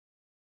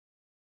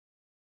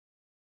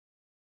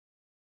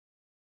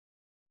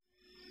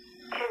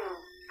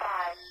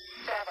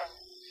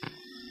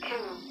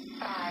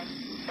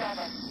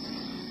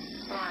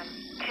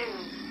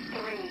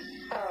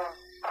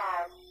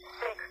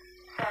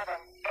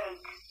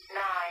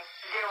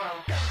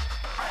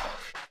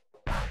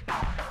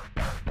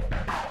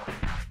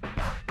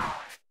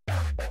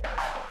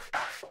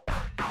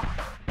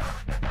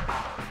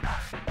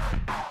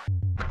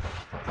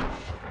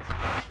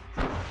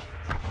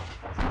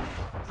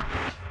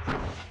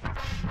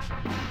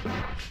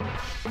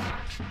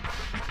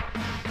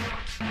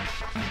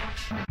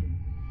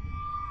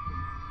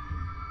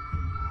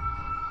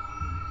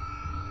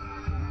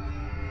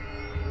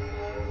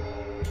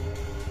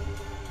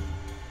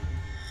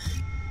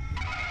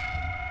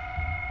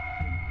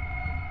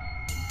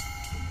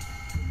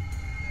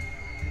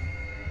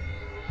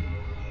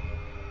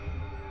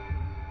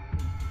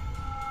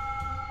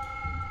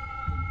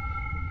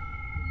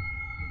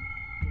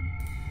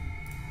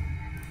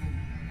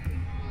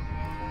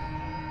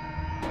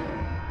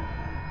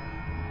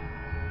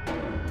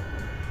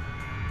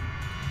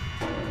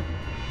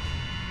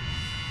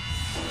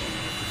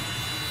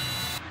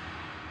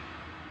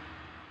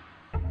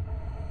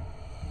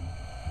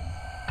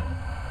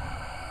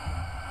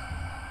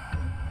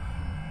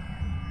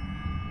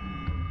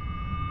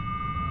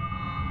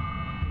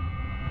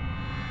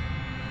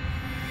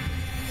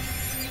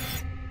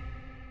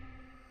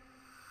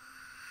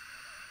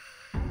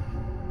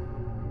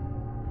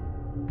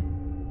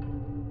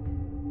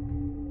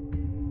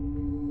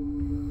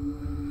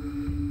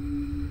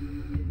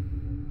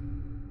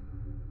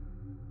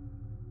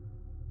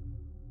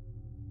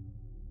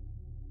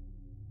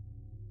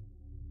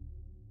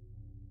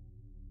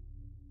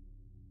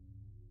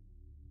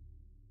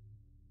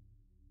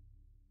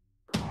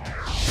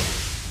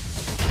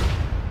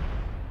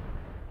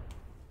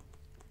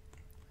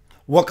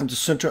Welcome to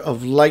Center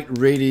of Light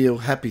Radio.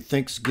 Happy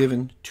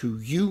Thanksgiving to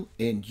you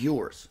and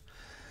yours.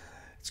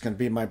 It's going to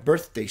be my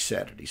birthday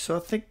Saturday, so I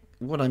think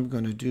what I'm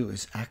going to do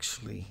is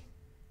actually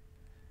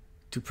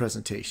do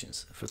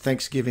presentations for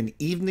Thanksgiving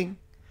evening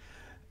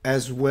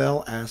as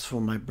well as for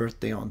my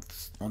birthday on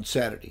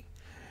Saturday.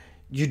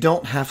 You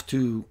don't have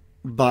to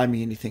buy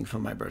me anything for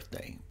my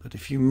birthday, but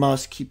if you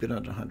must, keep it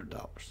under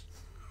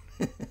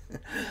 $100.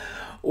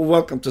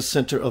 Welcome to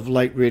Center of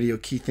Light Radio.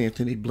 Keith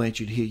Anthony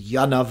Blanchard here.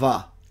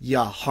 Yanava.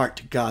 Ya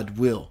heart, God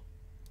will.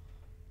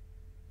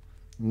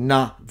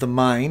 Na, the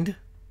mind,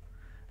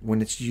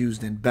 when it's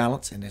used in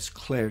balance and its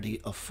clarity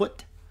of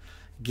foot,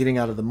 getting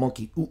out of the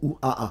monkey, ooh, ooh,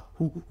 ah,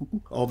 ah, ooh, ooh,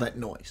 ooh, all that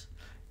noise.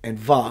 And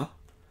va,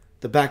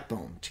 the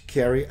backbone, to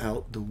carry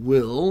out the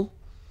will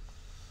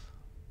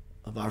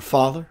of our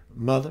Father,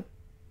 Mother,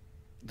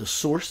 the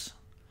source,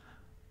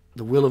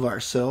 the will of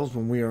ourselves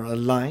when we are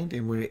aligned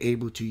and we're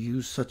able to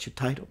use such a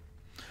title.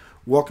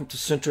 Welcome to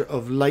Center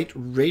of Light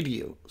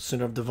Radio,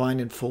 Center of Divine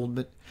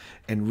Unfoldment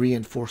and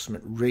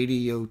Reinforcement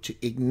Radio, to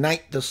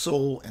ignite the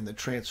soul and the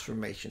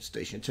transformation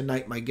station.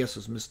 Tonight, my guest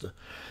is Mr.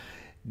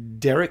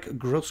 Derek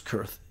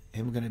Grosskurth,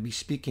 and we're going to be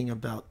speaking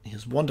about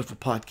his wonderful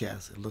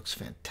podcast. It looks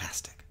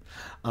fantastic.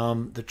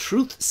 The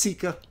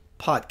TruthSeekah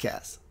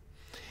Podcast.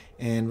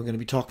 And we're going to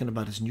be talking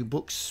about his new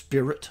book,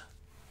 Spirit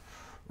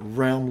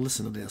Realm.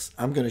 Listen to this.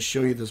 I'm going to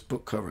show you this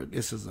book cover.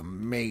 This is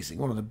amazing.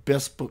 One of the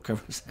best book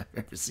covers I've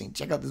ever seen.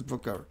 Check out this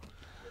book cover.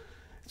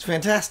 It's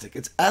fantastic.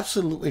 It's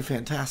absolutely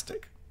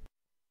fantastic.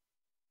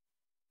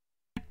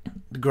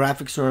 The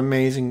graphics are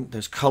amazing.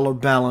 There's color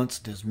balance.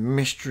 There's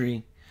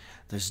mystery.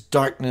 There's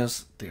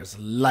darkness. There's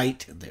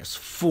light. There's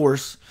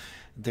force.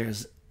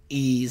 There's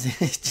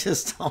ease. It's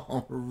just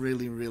all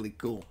really, really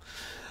cool.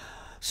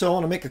 So I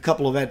want to make a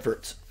couple of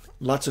adverts.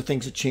 Lots of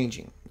things are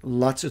changing.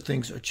 Lots of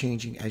things are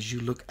changing as you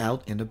look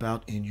out and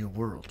about in your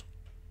world.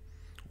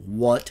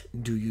 What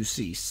do you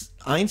see?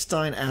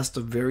 Einstein asked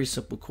a very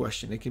simple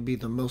question. It can be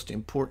the most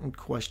important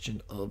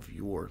question of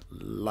your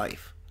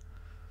life.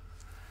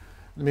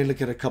 Let me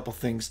look at a couple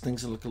things.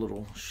 Things that look a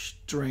little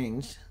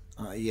strange.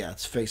 Yeah,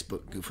 it's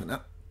Facebook goofing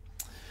up.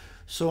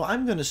 So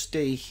I'm going to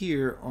stay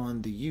here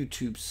on the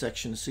YouTube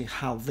section to see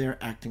how they're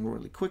acting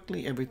really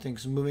quickly.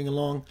 Everything's moving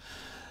along.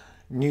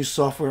 New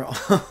software,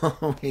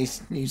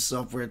 always new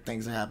software,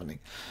 things are happening.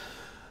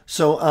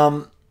 So,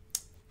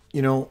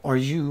 are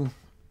you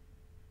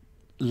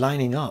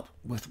lining up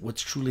with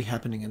what's truly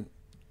happening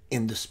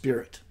in the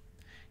spirit?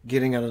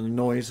 Getting out of the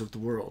noise of the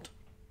world.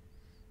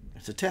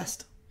 It's a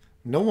test.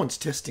 No one's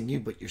testing you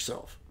but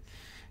yourself.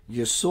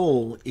 Your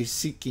soul is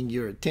seeking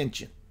your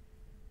attention.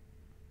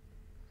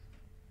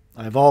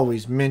 I've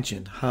always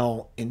mentioned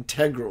how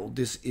integral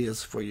this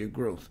is for your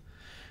growth.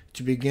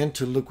 To begin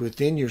to look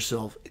within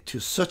yourself to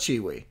such a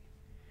way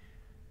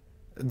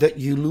that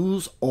you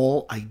lose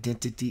all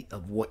identity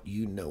of what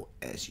you know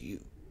as you.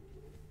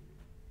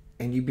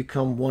 And you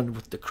become one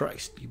with the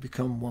Christ. You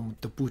become one with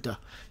the Buddha.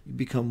 You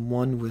become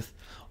one with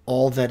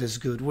all that is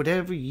good,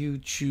 whatever you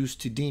choose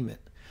to deem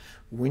it.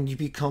 When you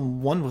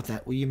become one with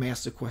that, well, you may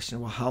ask the question,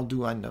 well, how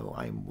do I know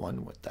I'm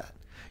one with that?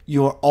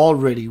 You are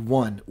already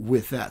one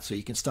with that, so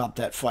you can stop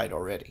that fight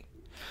already.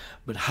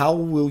 But how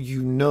will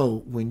you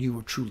know when you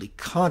are truly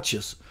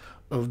conscious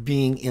of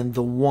being in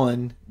the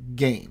one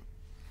game?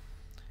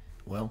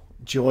 Well,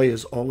 joy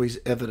is always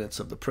evidence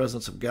of the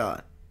presence of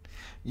God.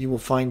 You will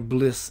find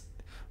bliss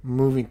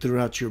moving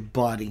throughout your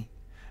body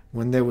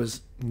when there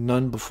was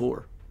none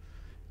before.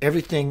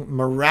 Everything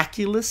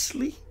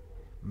miraculously,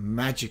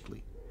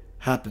 magically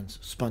happens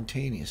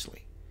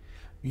spontaneously.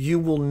 You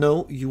will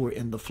know you are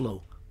in the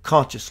flow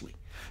consciously.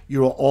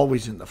 You are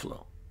always in the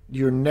flow.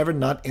 You're never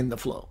not in the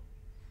flow.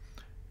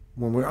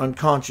 When we're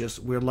unconscious,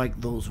 we're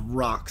like those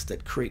rocks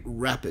that create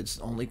rapids,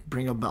 only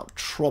bring about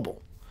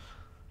trouble.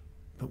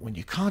 But when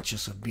you're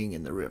conscious of being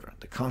in the river,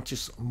 the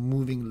conscious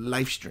moving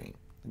life stream,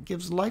 it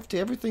gives life to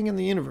everything in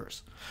the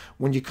universe.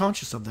 When you're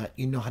conscious of that,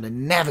 you know how to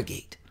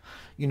navigate.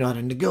 You know how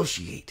to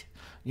negotiate.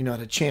 You know how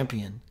to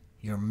champion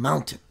your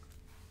mountain.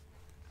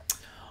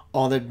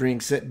 All that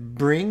being said,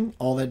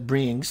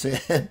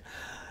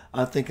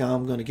 I think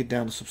I'm going to get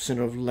down to some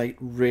Center of Light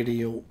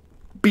Radio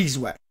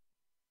beeswax.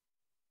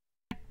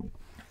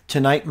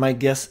 Tonight, my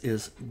guest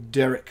is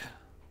Derek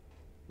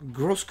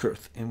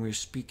Grosskurth, and we're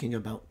speaking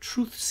about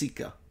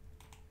TruthSeekah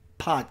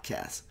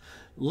Podcast.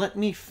 Let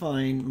me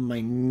find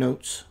my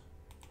notes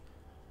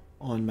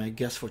on my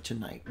guest for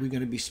tonight. We're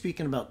going to be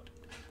speaking about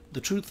the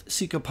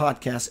TruthSeekah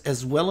Podcast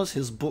as well as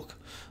his book,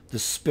 The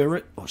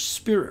Spirit or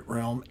Spirit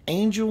Realm,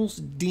 Angels,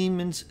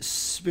 Demons,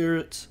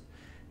 Spirits,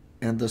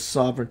 and the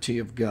Sovereignty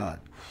of God.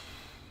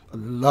 I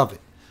love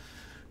it.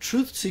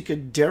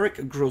 TruthSeekah Derek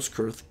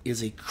Grosskurth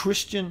is a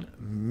Christian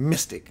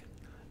mystic.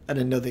 I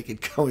didn't know they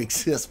could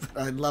coexist, but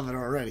I love it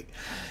already.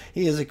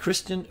 He is a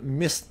Christian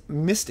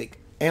mystic,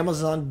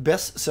 Amazon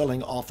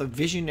best-selling author,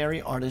 visionary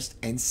artist,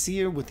 and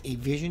seer with a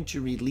vision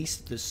to release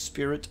the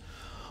spirit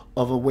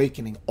of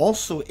awakening.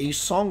 Also a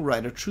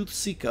songwriter,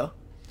 TruthSeekah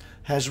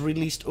has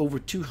released over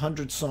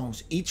 200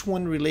 songs, each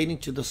one relating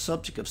to the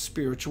subject of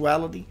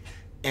spirituality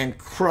and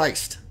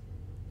Christ.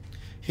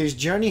 His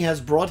journey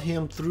has brought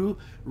him through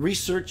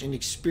research and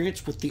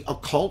experience with the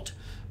occult,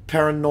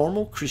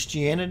 paranormal,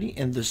 Christianity,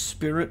 and the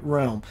spirit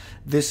realm.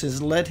 This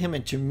has led him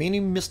into many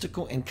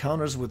mystical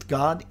encounters with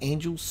God,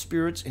 angels,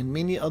 spirits, and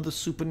many other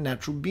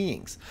supernatural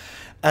beings.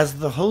 As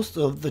the host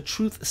of the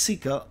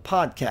TruthSeekah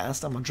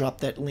Podcast, I'm going to drop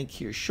that link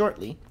here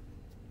shortly,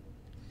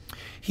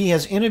 he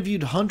has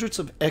interviewed hundreds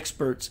of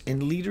experts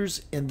and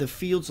leaders in the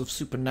fields of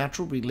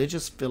supernatural,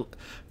 religious,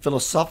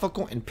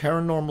 philosophical, and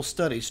paranormal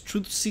studies.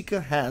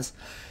 TruthSeekah has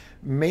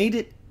made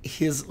it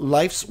his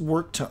life's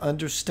work to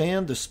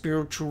understand the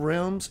spiritual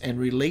realms and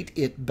relate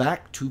it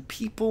back to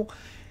people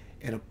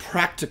in a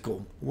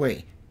practical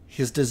way.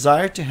 His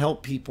desire to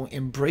help people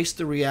embrace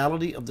the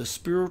reality of the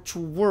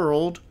spiritual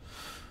world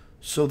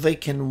so they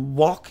can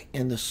walk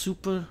in the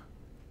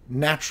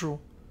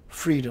supernatural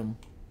freedom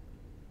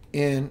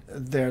in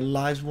their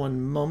lives.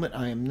 One moment,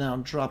 I am now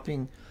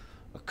dropping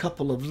a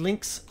couple of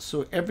links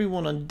so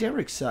everyone on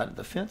Derek's side of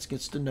the fence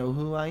gets to know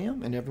who I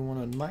am, and everyone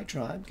on my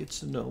tribe gets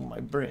to know my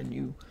brand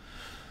new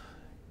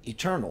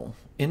eternal,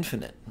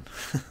 infinite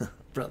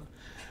brother.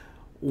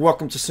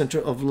 Welcome to Center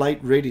of Light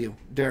Radio,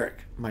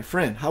 Derek, my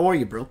friend. How are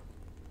you, bro?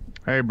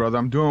 Hey, brother.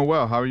 I'm doing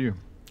well. How are you?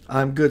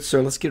 I'm good,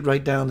 sir. Let's get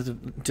right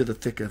down to the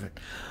thick of it.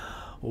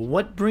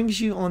 What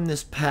brings you on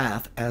this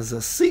path as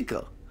a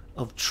seeker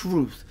of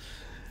truth?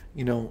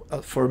 You know,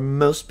 for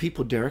most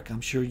people, Derek, I'm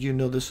sure you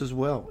know this as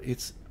well,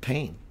 it's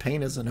pain.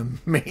 Pain is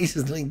an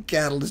amazing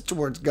catalyst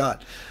towards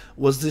God.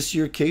 Was this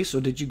your case,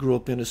 or did you grow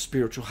up in a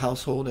spiritual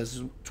household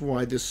as to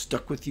why this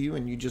stuck with you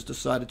and you just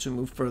decided to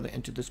move further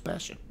into this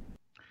passion?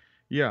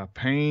 Yeah,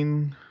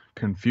 pain,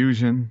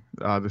 confusion,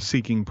 the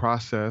seeking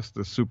process,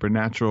 the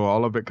supernatural,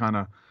 all of it kind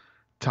of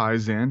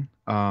ties in,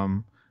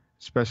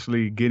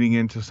 especially getting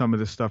into some of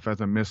this stuff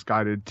as a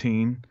misguided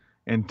teen,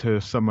 into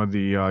some of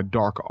the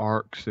dark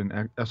arts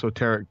and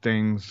esoteric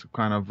things,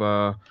 kind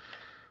of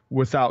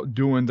without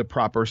doing the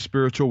proper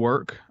spiritual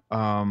work,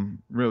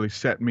 really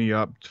set me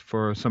up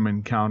for some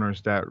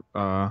encounters that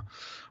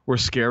were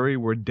scary,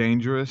 were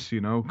dangerous,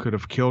 could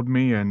have killed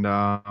me. And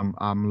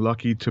I'm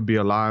lucky to be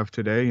alive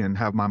today and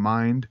have my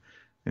mind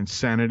and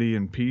sanity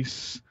and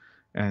peace.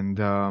 And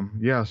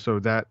so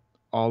that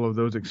all of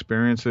those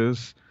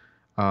experiences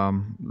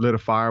lit a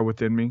fire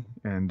within me,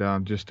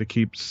 and just to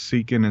keep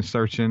seeking and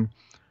searching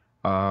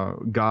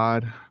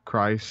God,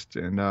 Christ,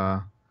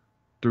 and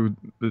through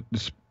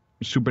the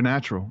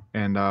supernatural,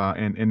 and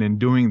in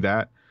doing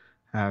that,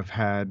 have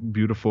had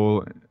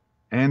beautiful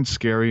and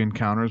scary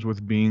encounters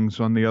with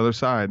beings on the other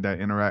side that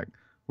interact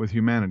with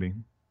humanity.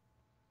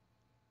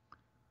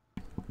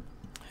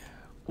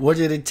 What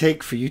did it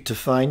take for you to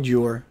find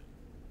your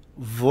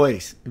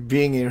voice,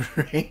 being in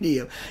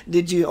radio?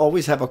 Did you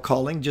always have a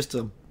calling, just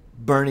a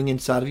burning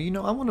inside of you?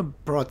 I want to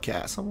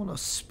broadcast, I want to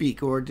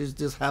speak, or did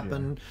this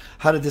happen? Yeah.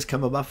 How did this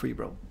come about for you,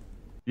 bro?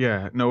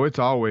 Yeah, no, it's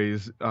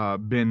always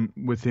been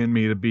within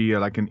me to be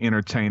like an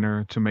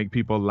entertainer, to make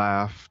people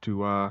laugh,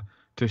 to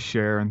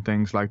share and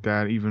things like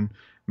that, even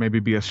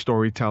maybe be a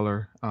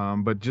storyteller,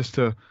 but just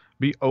to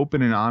be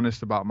open and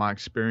honest about my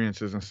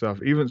experiences and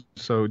stuff. Even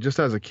so, just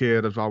as a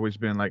kid, I've always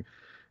been like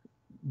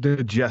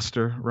the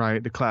jester,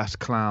 right? The class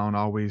clown,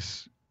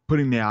 always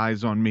putting the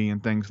eyes on me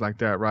and things like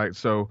that, right?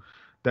 So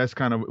that's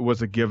kind of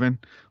was a given.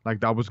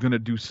 Like, I was going to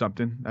do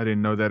something. I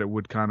didn't know that it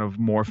would kind of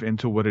morph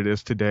into what it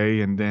is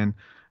today. And then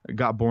I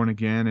got born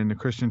again in the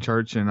Christian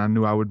church, and I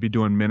knew I would be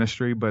doing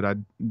ministry, but I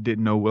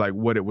didn't know like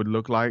what it would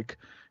look like,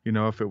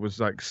 if it was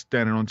like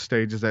standing on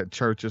stages at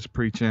churches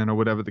preaching or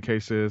whatever the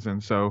case is.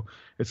 And so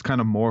it's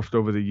kind of morphed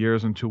over the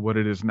years into what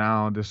it is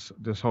now, this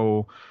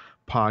whole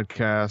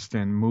podcast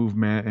and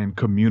movement and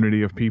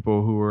community of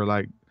people who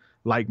are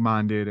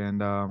like-minded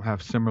and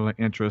have similar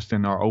interests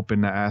and are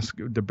open to ask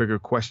the bigger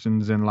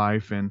questions in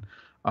life, and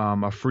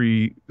a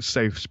free,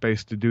 safe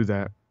space to do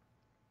that.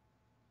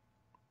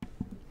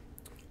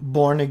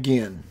 Born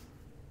again.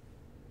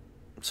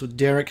 So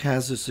Derek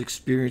has this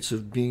experience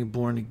of being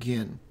born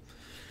again.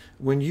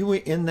 When you were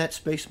in that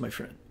space, my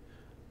friend,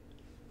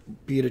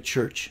 be it a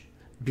church,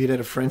 be it at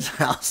a friend's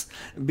house,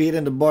 be it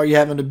in the bar you're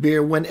having a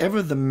beer,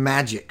 whenever the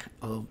magic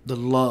of the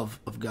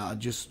love of God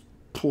just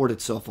poured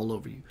itself all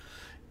over you,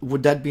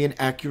 would that be an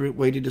accurate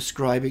way to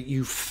describe it?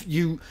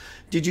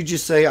 Did you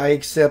just say, I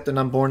accept and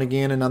I'm born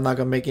again and I'm not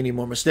going to make any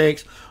more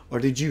mistakes? Or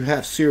did you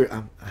have serious,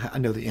 I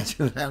know the answer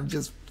to that, I'm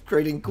just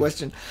creating a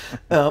question,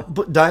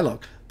 but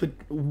dialogue. But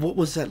what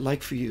was that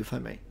like for you, if I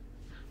may?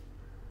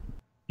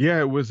 Yeah,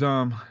 it was,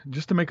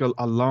 just to make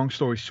a long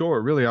story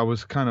short, really, I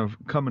was kind of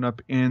coming up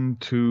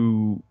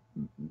into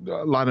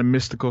a lot of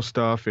mystical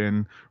stuff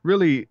and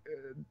really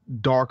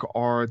dark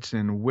arts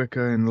and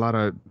Wicca and a lot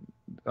of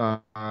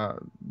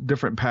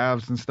different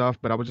paths and stuff,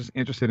 but I was just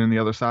interested in the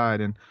other side.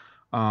 And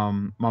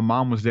my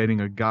mom was dating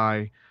a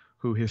guy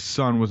who his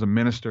son was a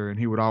minister, and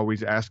he would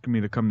always ask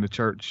me to come to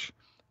church,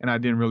 and I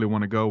didn't really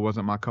want to go. It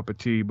wasn't my cup of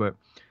tea, but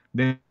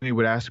then he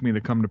would ask me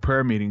to come to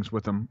prayer meetings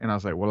with him, and I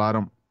was like, well, I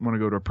don't want to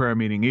go to a prayer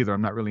meeting either.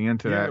 I'm not really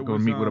into that. Go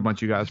meet with a bunch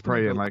of you guys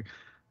praying. Like,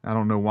 I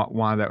don't know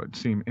why that would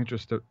seem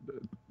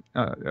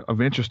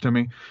of interest to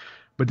me.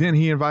 But then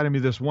he invited me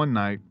this one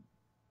night,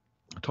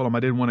 I told him I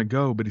didn't want to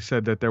go, but he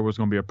said that there was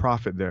going to be a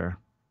prophet there.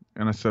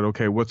 And I said,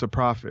 okay, what's a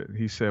prophet?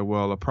 He said,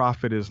 well, a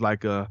prophet is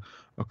like a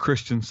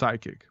Christian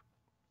psychic.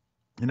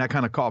 And that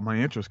kind of caught my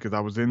interest because I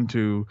was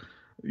into,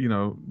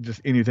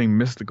 just anything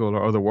mystical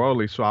or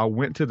otherworldly. So I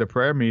went to the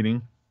prayer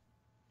meeting,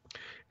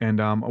 and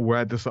we're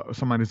at this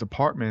somebody's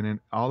apartment, and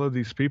all of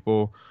these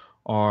people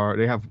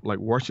they have like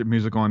worship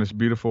music on, this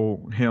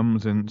beautiful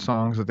hymns and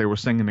songs that they were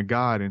singing to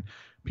God, and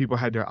people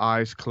had their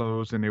eyes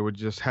closed and they were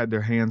just had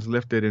their hands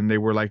lifted, and they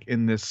were like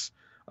in this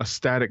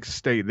ecstatic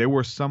state. They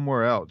were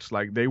somewhere else.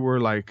 Like they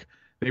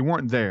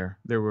weren't there.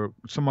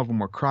 Some of them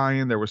were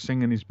crying, they were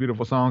singing these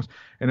beautiful songs,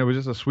 and there was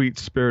just a sweet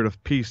spirit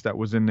of peace that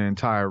was in the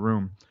entire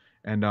room.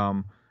 And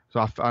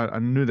so I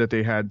knew that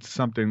they had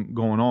something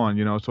going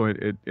on, so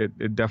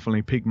it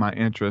definitely piqued my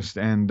interest.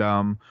 And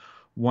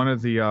one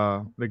of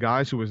the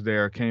guys who was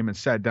there came and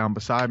sat down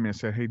beside me and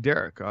said, "Hey,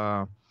 Derek,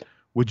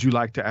 would you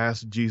like to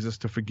ask Jesus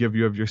to forgive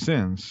you of your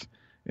sins?"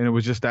 And it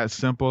was just that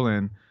simple.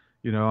 And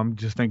I'm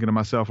just thinking to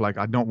myself, like,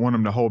 I don't want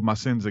him to hold my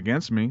sins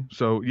against me.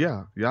 So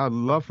yeah, I'd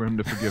love for him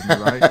to forgive me,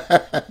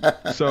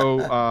 right?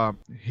 So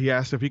he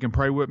asked if he can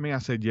pray with me. I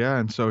said, yeah.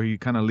 And so he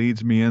kind of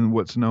leads me in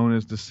what's known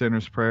as the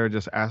sinner's prayer,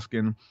 just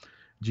asking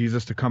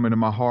Jesus to come into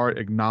my heart,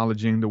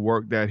 acknowledging the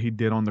work that he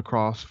did on the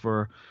cross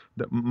for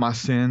my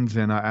sins,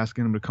 and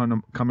asking him to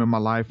come in my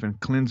life and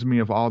cleanse me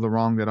of all the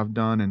wrong that I've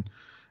done,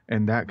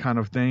 and that kind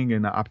of thing.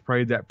 And I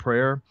prayed that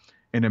prayer,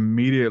 and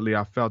immediately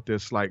I felt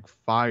this like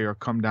fire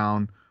come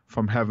down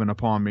from heaven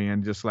upon me,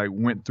 and just like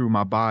went through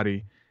my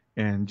body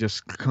and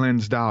just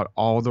cleansed out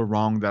all the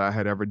wrong that I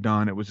had ever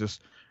done. It was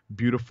just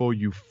beautiful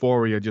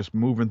euphoria just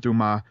moving through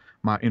my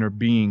inner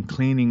being,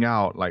 cleaning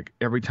out like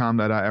every time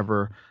that I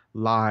ever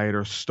lied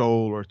or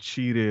stole or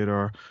cheated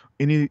or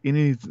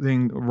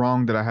anything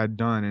wrong that I had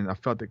done. And I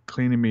felt it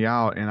cleaning me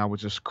out, and I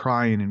was just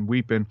crying and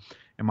weeping,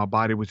 and my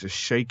body was just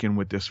shaking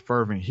with this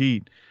fervent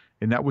heat.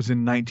 And that was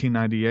in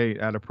 1998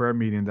 at a prayer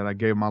meeting that I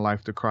gave my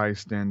life to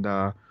Christ, and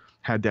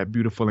had that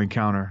beautiful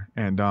encounter,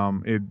 and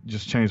it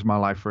just changed my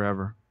life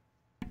forever.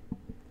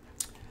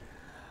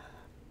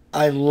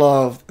 I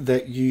love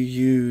that you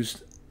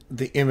used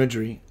the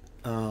imagery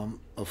of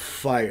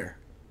fire.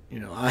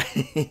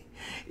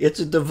 It's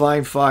a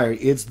divine fire.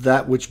 It's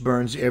that which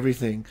burns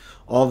everything,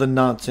 all the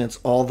nonsense,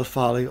 all the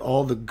folly,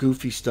 all the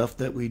goofy stuff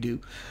that we do.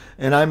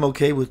 And I'm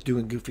okay with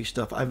doing goofy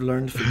stuff. I've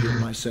learned to forgive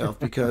myself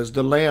because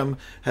the lamb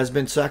has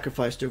been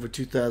sacrificed over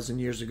 2,000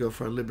 years ago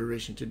for our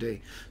liberation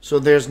today. So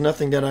there's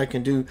nothing that I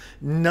can do.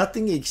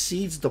 Nothing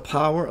exceeds the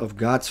power of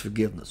God's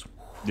forgiveness.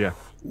 Yeah.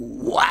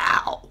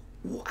 Wow.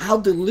 How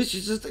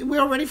delicious is it?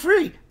 We're already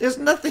free. There's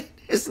nothing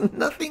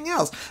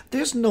else.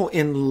 There's no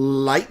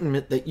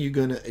enlightenment that you're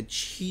going to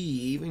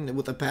achieve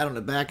with a pat on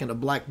the back and a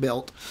black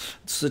belt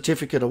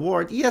certificate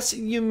award. Yes,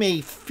 you may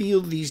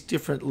feel these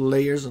different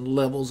layers and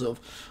levels of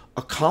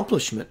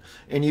accomplishment,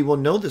 and you will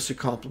know this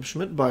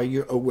accomplishment by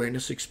your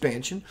awareness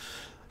expansion.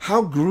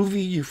 How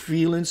groovy you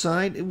feel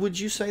inside, would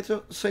you say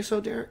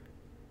so, Derek?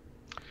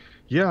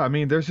 Yeah, I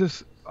mean, there's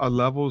just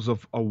levels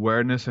of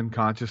awareness and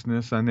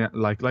consciousness, and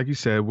like you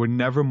said, we're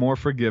never more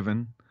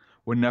forgiven.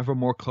 We're never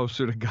more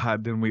closer to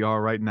God than we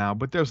are right now.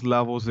 But there's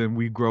levels, and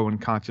we grow in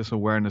conscious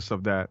awareness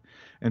of that.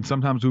 And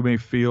sometimes we may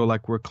feel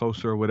like we're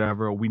closer or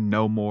whatever, or we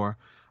know more.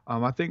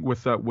 I think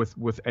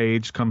with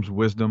age comes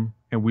wisdom,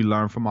 and we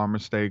learn from our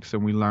mistakes,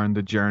 and we learn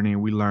the journey,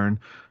 and we learn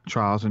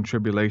trials and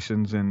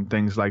tribulations and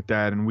things like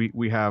that. And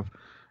we have,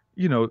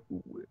 you know,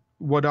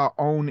 what our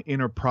own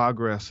inner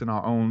progress and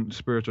our own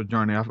spiritual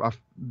journey.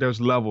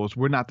 There's levels.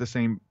 We're not the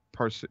same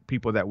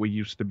people that we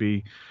used to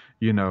be,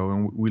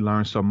 and we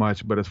learn so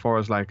much. But as far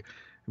as like,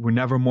 we're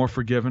never more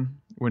forgiven.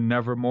 We're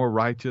never more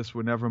righteous.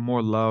 We're never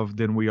more loved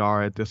than we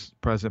are at this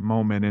present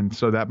moment. And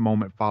so that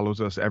moment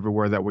follows us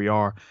everywhere that we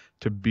are,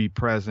 to be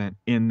present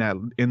in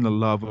the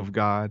love of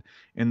God,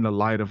 in the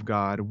light of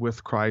God,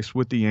 with Christ,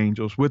 with the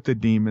angels, with the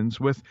demons,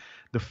 with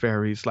the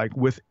fairies, like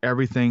with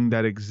everything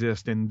that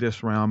exists in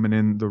this realm and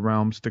in the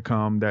realms to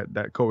come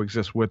that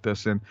coexist with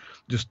us. And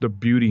just the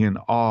beauty and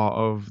awe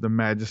of the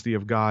majesty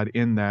of God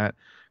in that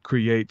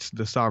creates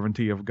the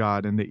sovereignty of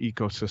God in the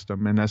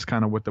ecosystem. And that's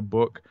kind of what the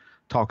book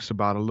talks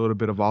about, a little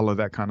bit of all of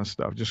that kind of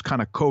stuff, just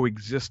kind of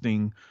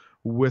coexisting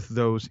with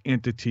those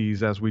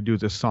entities as we do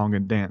this song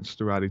and dance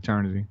throughout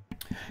eternity.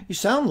 You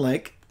sound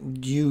like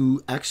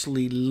you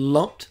actually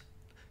lumped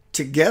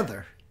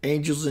together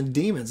angels and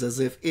demons as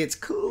if it's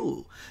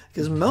cool,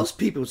 because most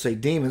people would say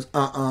demons,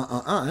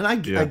 and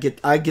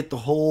I get the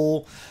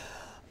whole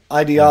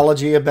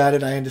ideology about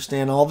it. I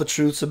understand all the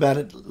truths about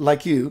it,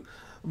 like you.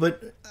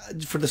 But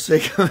for the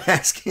sake of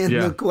asking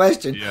the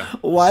question,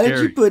 why did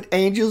you put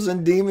angels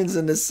and demons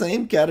in the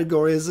same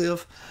category as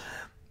if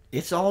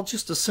it's all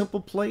just a simple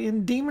play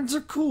and demons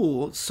are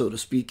cool, so to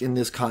speak, in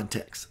this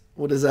context?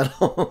 What is that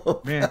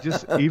all? Man,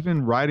 just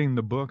even writing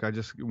the book, I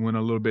just went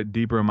a little bit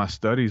deeper in my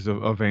studies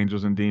of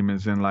angels and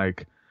demons, and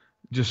like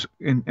just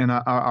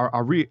I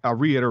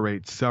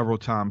reiterate several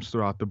times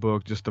throughout the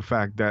book just the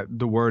fact that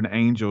the word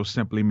angel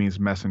simply means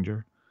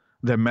messenger.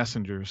 They're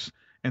messengers.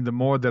 And the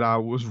more that I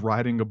was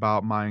writing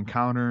about my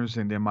encounters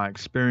and then my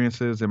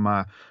experiences and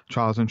my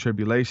trials and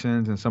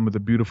tribulations and some of the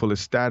beautiful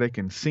ecstatic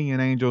and seeing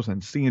angels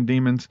and seeing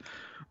demons,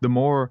 the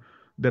more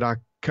that I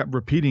kept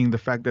repeating the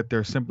fact that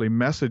they're simply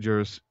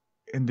messengers.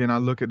 And then I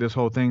look at this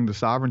whole thing, the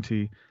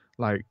sovereignty,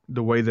 like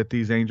the way that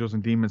these angels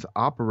and demons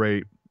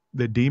operate.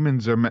 The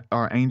demons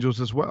are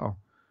angels as well.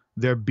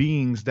 They're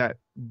beings that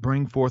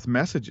bring forth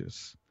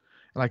messages.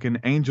 Like an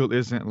angel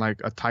isn't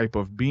like a type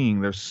of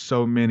being. There's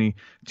so many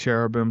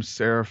cherubim,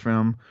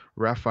 seraphim,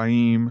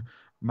 Raphaim,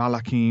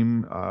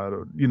 Malachim.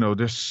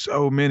 There's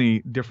so many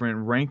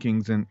different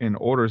rankings and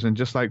orders, and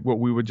just like what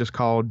we would just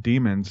call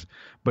demons,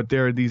 but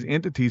there are these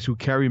entities who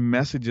carry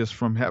messages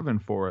from heaven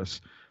for us.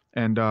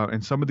 And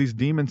some of these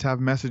demons have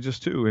messages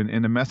too.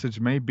 And the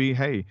message may be,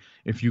 hey,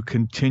 if you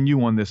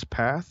continue on this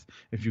path,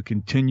 if you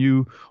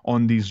continue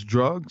on these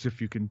drugs, if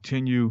you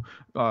continue,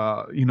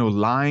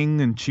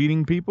 lying and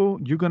cheating people,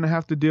 you're going to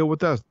have to deal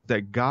with us.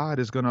 That God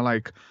is going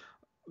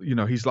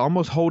to he's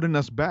almost holding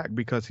us back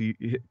because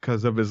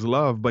of his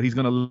love, but he's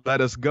going to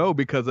let us go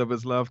because of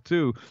his love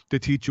too, to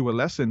teach you a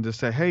lesson, to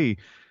say, hey,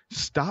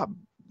 stop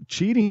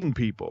cheating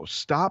people,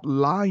 stop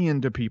lying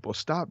to people,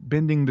 stop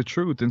bending the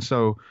truth. And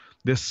so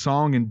this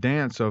song and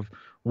dance of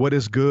what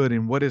is good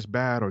and what is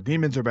bad, or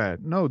demons are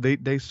bad. No,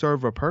 they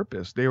serve a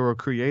purpose. They were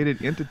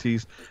created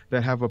entities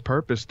that have a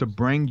purpose to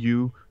bring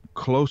you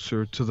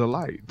closer to the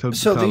light, to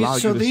allow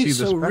you to see the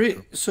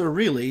spectrum. So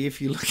really,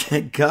 if you look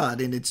at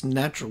God in its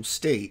natural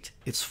state,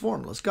 it's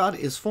formless. God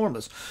is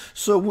formless.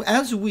 So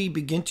as we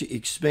begin to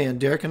expand,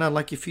 Derek, and I'd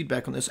like your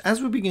feedback on this,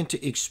 as we begin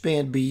to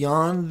expand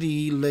beyond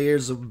the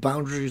layers of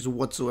boundaries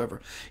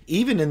whatsoever,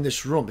 even in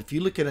this room, if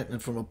you look at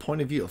it from a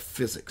point of view of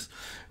physics,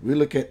 we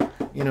look at,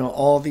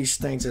 all these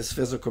things as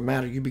physical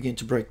matter, you begin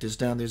to break this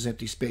down, there's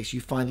empty space.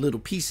 You find little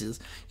pieces,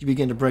 you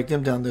begin to break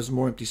them down, there's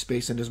more empty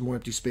space, and there's more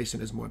empty space,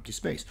 and there's more empty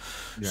space.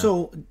 Yeah.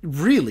 So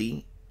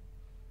really,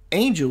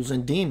 angels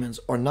and demons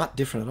are not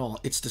different at all.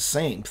 It's the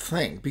same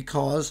thing,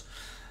 because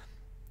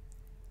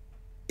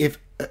if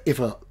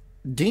a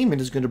demon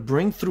is going to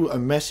bring through a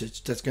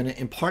message that's going to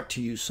impart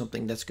to you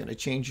something that's going to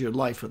change your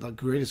life for the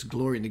greatest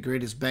glory and the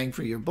greatest bang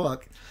for your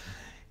buck,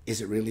 is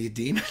it really a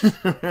demon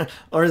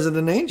or is it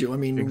an angel? I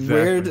mean,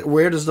 exactly.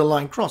 Where does the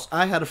line cross?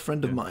 I had a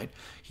friend of mine.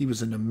 He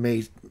was an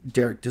amazing,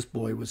 Derek, this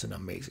boy was an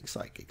amazing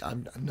psychic.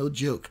 I'm no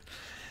joke.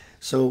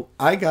 So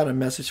I got a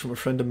message from a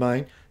friend of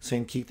mine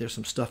saying, Keith, there's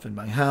some stuff in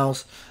my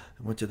house.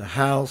 I went to the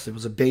house. There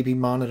was a baby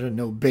monitor,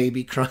 no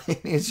baby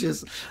crying. It's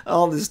just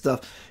all this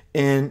stuff.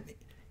 And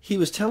he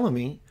was telling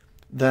me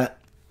that,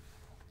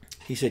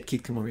 he said,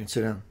 Keith, come over here and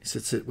sit down. He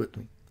said, sit with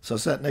me. So I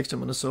sat next to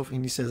him on the sofa,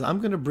 and he says, I'm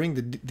going to bring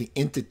the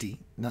entity,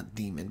 not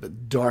demon,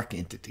 but dark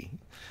entity.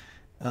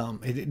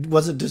 It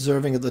wasn't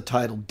deserving of the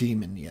title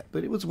demon yet,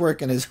 but it was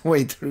working its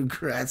way through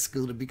grad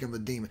school to become a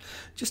demon.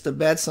 Just a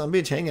bad son of a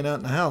bitch hanging out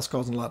in the house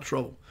causing a lot of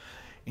trouble.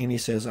 And he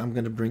says, I'm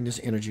going to bring this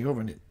energy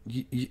over, and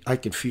I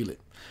can feel it.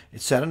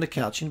 It sat on the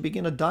couch and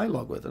began a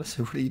dialogue with it. I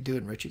said, what are you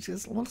doing, Richard? He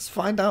says, well, let's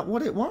find out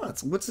what it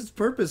wants. What's its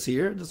purpose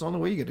here? That's the only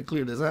way you're going to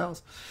clear this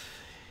house.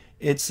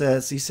 He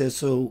says,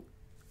 so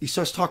he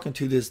starts talking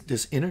to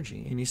this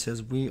energy, and he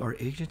says, we are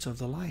agents of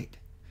the light.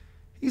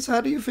 He says,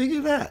 how do you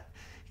figure that?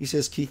 He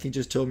says, Keith, he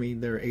just told me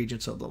they're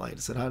agents of the light. I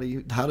said,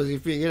 how does he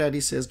figure that? He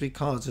says,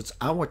 because it's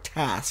our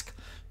task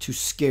to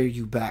scare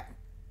you back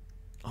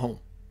home.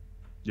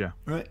 Yeah.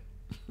 Right?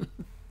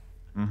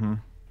 Mm-hmm.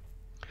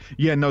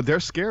 Yeah, no,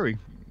 they're scary.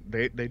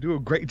 They do a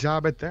great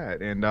job at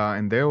that,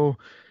 and they'll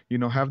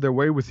have their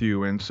way with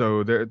you. And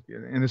so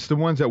and it's the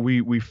ones that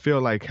we feel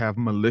like have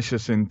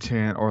malicious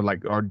intent or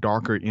like are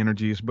darker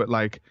energies, but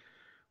like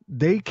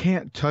they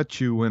can't touch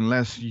you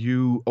unless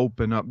you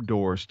open up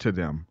doors to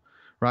them,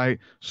 right?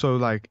 So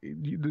like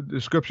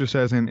the scripture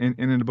says, and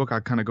in the book I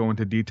kind of go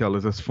into detail,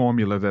 is this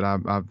formula that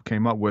I've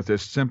came up with.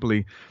 Is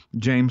simply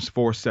James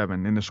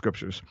 4:7 in the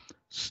scriptures.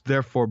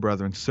 Therefore,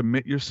 brethren,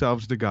 submit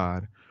yourselves to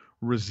God,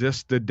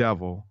 resist the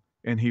devil,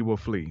 and he will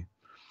flee.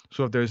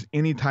 So if there's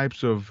any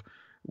types of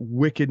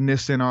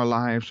wickedness in our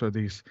lives, or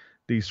these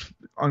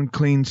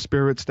unclean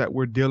spirits that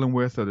we're dealing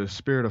with, or the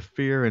spirit of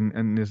fear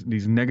and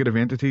these negative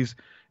entities,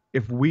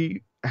 if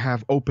we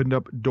have opened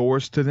up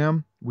doors to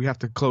them, we have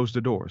to close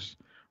the doors,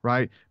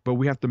 right? But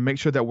we have to make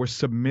sure that we're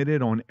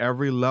submitted on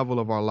every level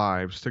of our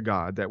lives to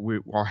God,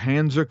 that our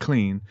hands are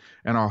clean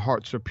and our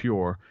hearts are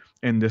pure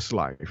in this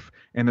life.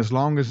 And as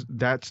long as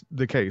that's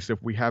the case,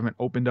 if we haven't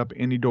opened up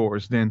any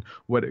doors, then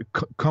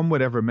come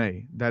whatever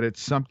may, that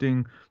it's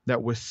something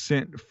that was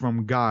sent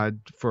from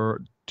God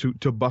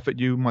to buffet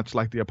you, much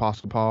like the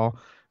Apostle Paul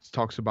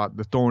talks about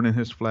the thorn in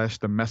his flesh,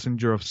 the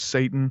messenger of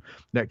Satan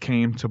that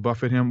came to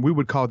buffet him. We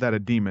would call that a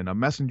demon. A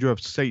messenger of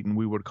Satan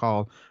we would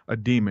call a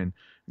demon.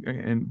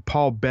 And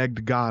Paul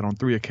begged God on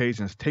 3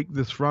 occasions, take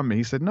this from me.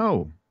 He said,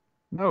 no,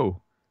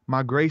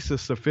 my grace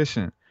is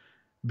sufficient.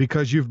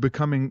 Because you're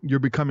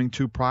becoming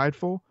too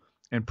prideful,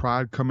 and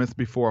pride cometh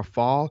before a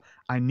fall.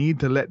 I need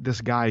to let this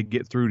guy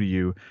get through to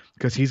you,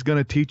 because he's going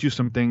to teach you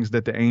some things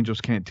that the angels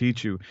can't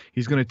teach you.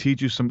 He's going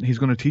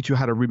to teach you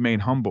how to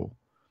remain humble,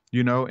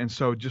 And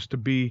so just to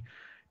be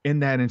in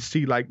that and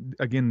see, like,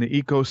 again, the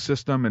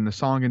ecosystem and the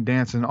song and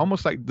dance and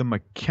almost like the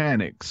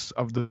mechanics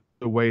of the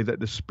way that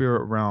the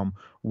spirit realm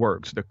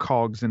works, the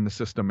cogs in the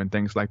system and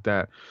things like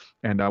that.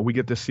 And we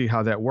get to see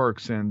how that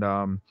works. And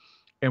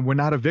we're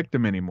not a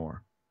victim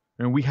anymore.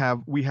 And we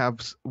have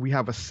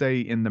a say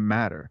in the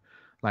matter.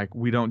 Like,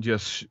 we don't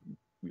just,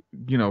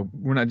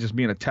 we're not just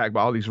being attacked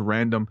by all these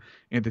random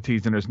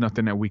entities, and there's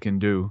nothing that we can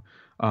do.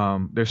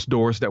 There's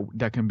doors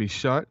that can be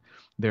shut.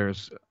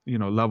 There's,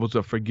 levels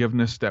of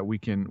forgiveness that we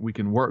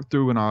can work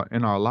through in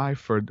our life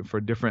for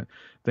different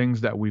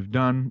things that we've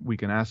done. We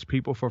can ask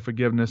people for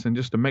forgiveness, and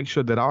just to make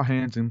sure that our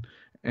hands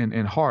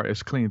and heart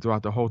is clean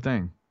throughout the whole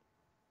thing.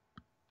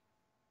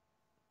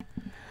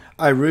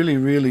 I really,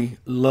 really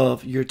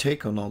love your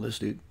take on all this,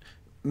 dude.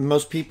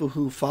 Most people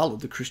who follow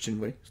the Christian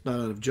way, it's not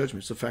out of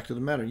judgment, it's a fact of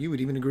the matter. You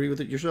would even agree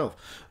with it yourself.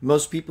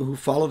 Most people who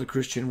follow the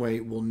Christian way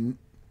will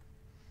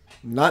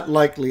not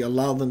likely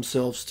allow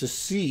themselves to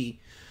see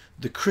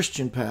the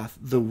Christian path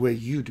the way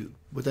you do.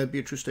 Would that be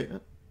a true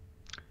statement?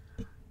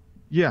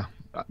 Yeah,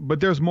 but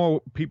there's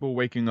more people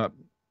waking up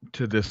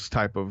to this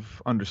type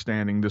of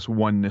understanding, this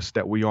oneness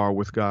that we are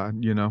with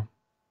God.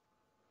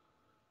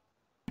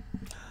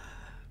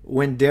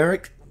 When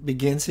Derek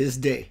begins his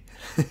day,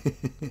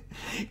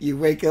 you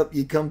wake up,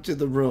 you come to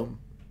the room.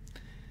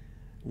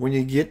 When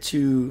you get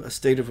to a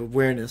state of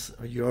awareness,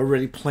 are you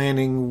already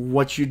planning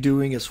what you're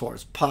doing as far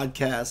as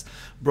podcasts,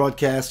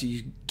 broadcasts?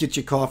 You get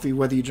your coffee,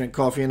 whether you drink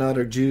coffee or not,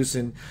 or juice,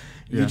 and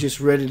you're just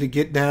ready to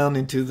get down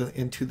into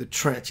the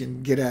trench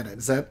and get at it.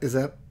 Is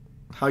that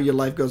how your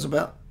life goes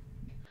about?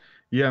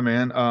 Yeah,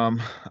 man.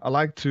 I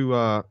like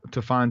to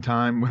find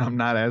time when I'm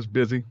not as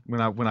busy,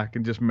 when I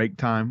can just make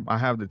time. I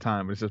have the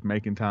time, but it's just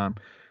making time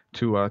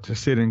to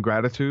sit in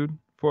gratitude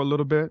for a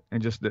little bit,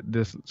 and just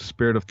this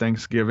spirit of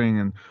thanksgiving,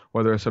 and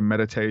whether it's a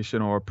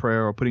meditation or a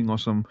prayer or putting on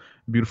some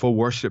beautiful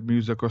worship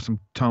music or some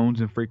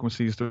tones and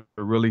frequencies to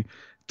really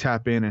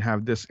tap in and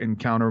have this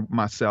encounter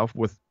myself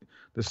with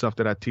the stuff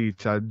that I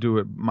teach. I do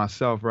it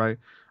myself, right?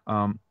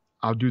 Um,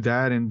 I'll do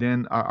that, and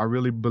then I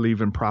really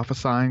believe in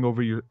prophesying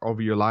over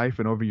your life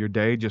and over your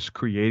day, just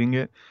creating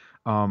it,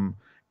 um,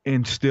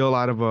 and still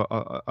out of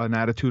an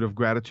attitude of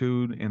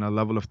gratitude and a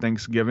level of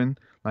thanksgiving.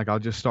 Like, I'll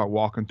just start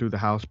walking through the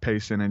house,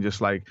 pacing, and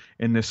just like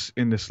in this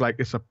like,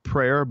 it's a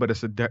prayer, but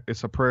it's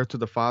a prayer to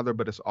the Father,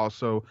 but it's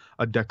also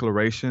a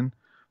declaration.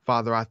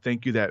 Father, I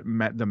thank you that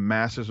the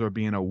masses are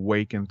being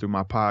awakened through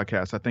my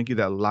podcast. I thank you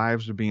that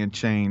lives are being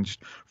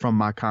changed from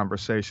my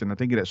conversation. I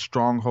thank you that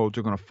strongholds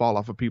are going to fall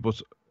off of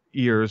people's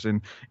ears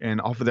and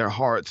off of their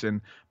hearts,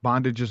 and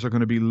bondages are going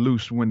to be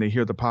loose when they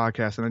hear the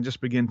podcast. And I just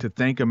begin to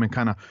thank them and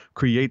kind of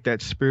create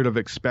that spirit of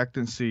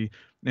expectancy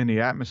in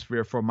the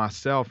atmosphere for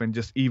myself, and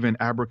just even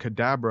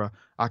abracadabra,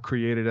 I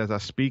create it as I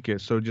speak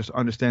it. So just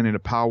understanding the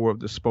power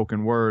of the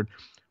spoken word,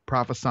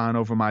 prophesying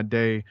over my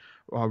day,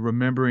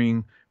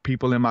 remembering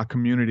people in my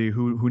community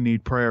who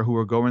need prayer, who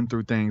are going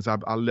through things. I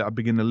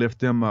begin to lift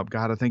them up.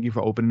 God, I thank you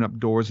for opening up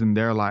doors in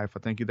their life. I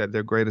thank you that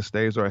their greatest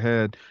days are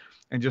ahead.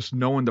 And just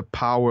knowing the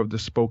power of the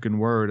spoken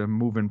word and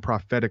moving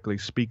prophetically,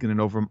 speaking it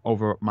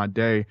over my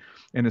day.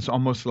 And it's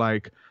almost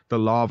like the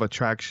law of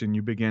attraction.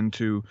 You begin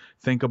to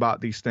think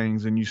about these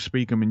things, and you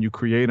speak them, and you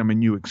create them,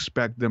 and you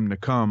expect them to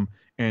come,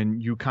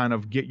 and you kind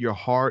of get your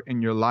heart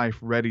and your life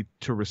ready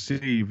to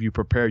receive. You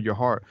prepare your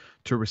heart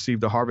to receive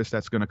the harvest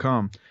that's going to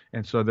come.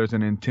 And so there's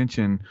an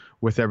intention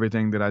with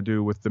everything that I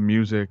do, with the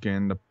music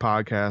and the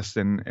podcast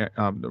and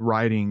the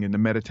writing and the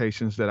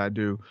meditations that I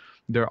do.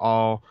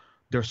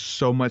 There's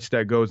so much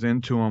that goes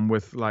into them,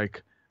 with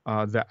like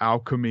the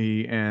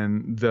alchemy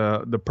and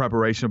the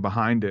preparation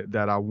behind it,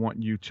 that I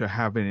want you to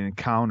have an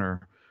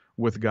encounter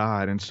with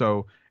God. And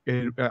so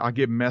I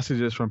get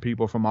messages from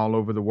people from all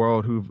over the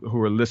world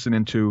who are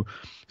listening to,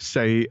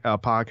 say, a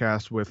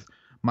podcast with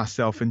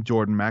myself and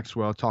Jordan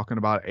Maxwell talking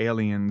about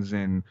aliens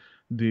and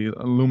the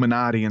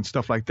Illuminati and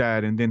stuff like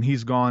that. And then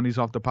he's gone, he's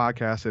off the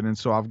podcast. And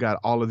so I've got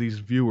all of these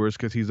viewers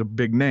because he's a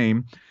big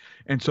name.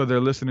 And so they're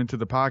listening to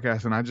the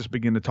podcast, and I just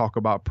begin to talk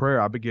about prayer.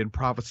 I begin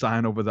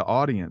prophesying over the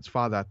audience.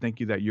 Father, I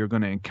thank you that you're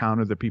going to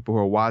encounter the people who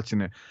are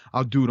watching it.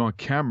 I'll do it on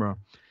camera.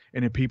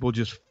 And then people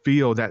just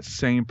feel that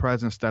same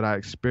presence that I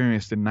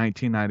experienced in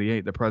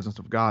 1998, the presence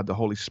of God, the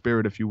Holy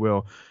Spirit, if you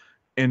will.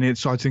 And it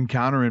starts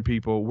encountering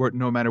people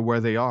no matter where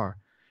they are.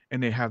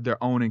 And they have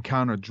their own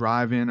encounter,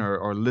 driving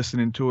or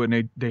listening to it.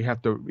 And they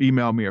have to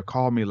email me or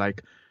call me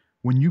like,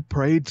 when you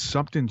prayed,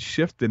 something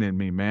shifted in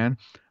me, man.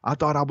 I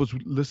thought I was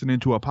listening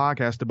to a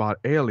podcast about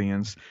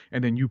aliens,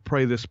 and then you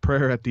pray this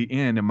prayer at the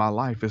end, and my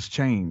life has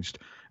changed.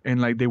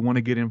 And like, they want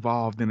to get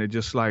involved, and it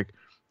just like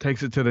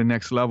takes it to the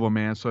next level,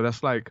 man. So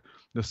that's like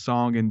the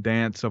song and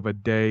dance of a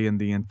day, and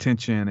the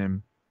intention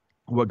and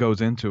what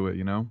goes into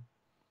it.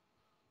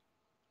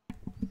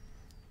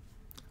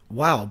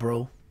 Wow,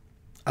 bro.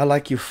 I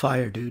like your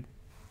fire, dude.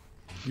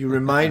 You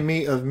remind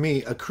me of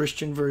me, a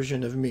Christian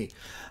version of me.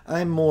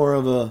 I'm more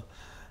of a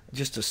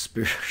just a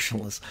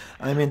spiritualist.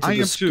 I'm into I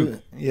the am too.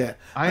 school. Yeah,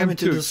 I I'm am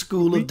into the too.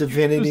 school of We use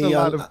divinity.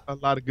 a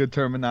lot of good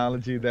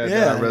terminology that I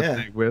Yeah, yeah,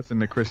 resonate with,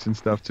 and the Christian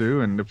stuff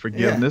too, and the yeah,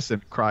 forgiveness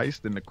and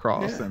Christ and the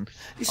cross yeah. and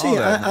You all see,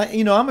 that,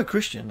 man. I'm a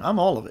Christian. I'm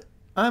all of it.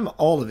 I'm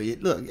all of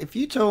it. Look, if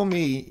you told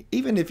me,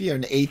 even if you're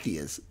an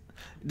atheist,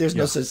 there's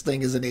no Yeah. such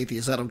thing as an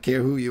atheist. I don't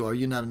care who you are.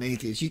 You're not an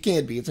atheist. You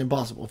can't be. It's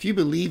impossible. If you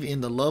believe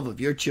in the love of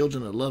your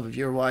children, the love of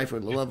your wife, or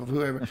the love of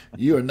whoever,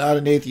 you are not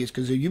an atheist,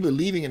 because you're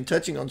believing and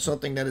touching on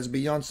something that is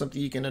beyond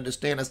something you can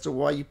understand as to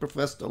why you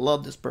profess to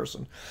love this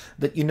person,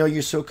 that you know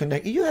you're so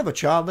connected. You have a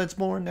child that's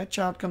born. That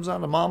child comes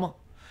out of mama,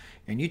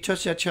 and you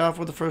touch that child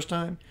for the first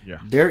time, Yeah.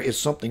 there is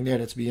something there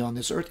that's beyond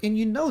this earth, and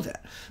you know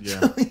that. Yeah.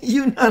 So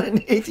you're not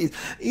an atheist.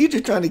 You're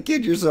just trying to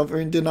kid yourself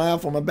or in denial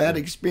from a bad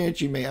Yeah.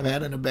 experience you may have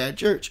had in a bad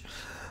church.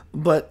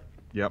 But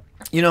Yep.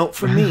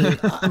 for me,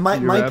 my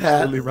You're my path.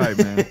 absolutely right,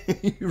 man.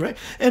 You're right,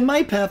 and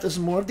my path is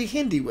more of the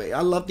Hindi way.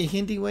 I love the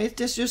Hindi way.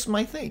 That's just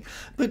my thing.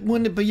 But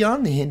when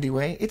beyond the Hindi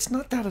way, it's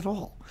not that at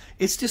all.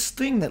 It's this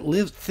thing that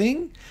lives.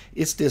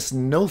 It's this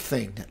no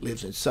thing that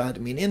lives inside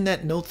of me, and in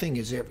that no thing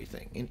is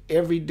everything. And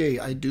every day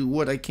I do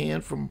what I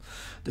can, from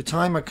the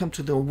time I come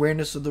to the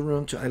awareness of the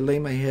room to I lay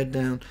my head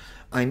down.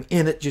 I'm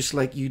in it just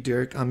like you,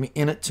 Derek. I'm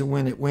in it to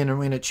win it. Winner,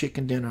 win a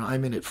chicken dinner.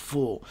 I'm in it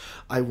full.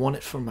 I want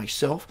it for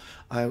myself.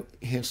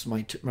 Hence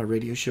my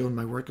radio show and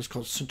my work is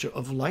called Center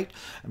of Light.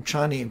 I'm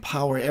trying to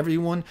empower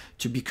everyone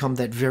to become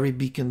that very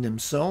beacon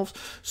themselves,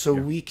 so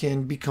we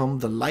can become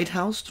the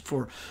lighthouse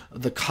for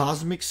the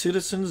cosmic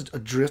citizens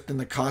adrift in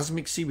the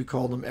cosmic sea. We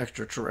call them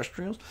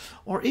extraterrestrials,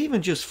 or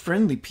even just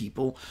friendly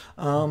people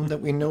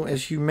that we know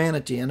as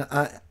humanity. And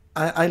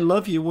I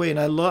love your way, and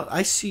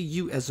I see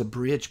you as a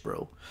bridge,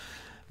 bro,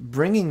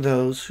 bringing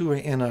those who are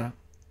in a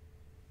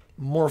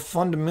more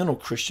fundamental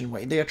Christian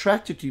way. They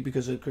attracted to you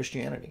because of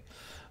Christianity,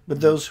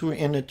 but those who are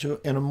in it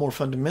in a more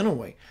fundamental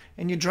way,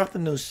 and you're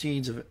dropping those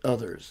seeds of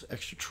others,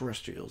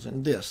 extraterrestrials,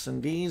 and this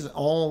and these,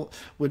 all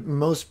what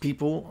most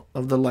people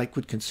of the like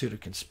would consider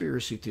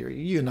conspiracy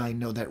theory. You and I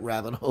know that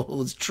rabbit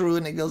hole is true,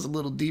 and it goes a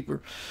little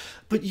deeper,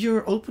 but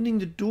you're opening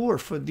the door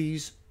for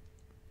these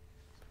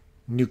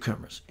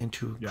newcomers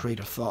into Yeah.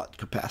 greater thought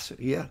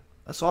capacity. Yeah,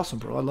 that's awesome,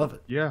 bro. I love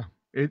it. Yeah.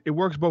 It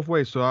works both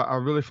ways. So I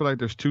really feel like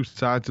there's two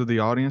sides of the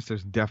audience.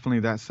 There's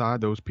definitely that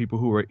side, those people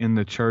who are in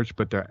the church,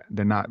 but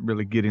they're not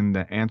really getting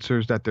the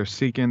answers that they're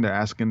seeking. They're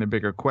asking the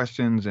bigger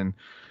questions, and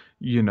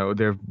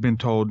they've been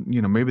told,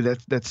 maybe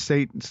that's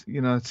Satan's,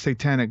 it's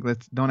satanic.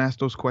 Don't ask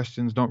those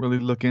questions. Don't really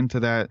look into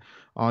that.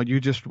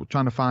 You're just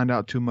trying to find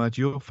out too much.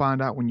 You'll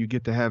find out when you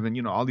get to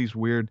heaven. All these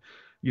weird,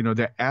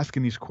 they're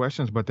asking these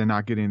questions, but they're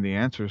not getting the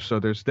answers. So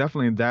there's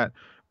definitely that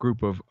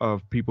group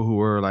of people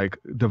who are like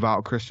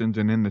devout Christians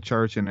and in the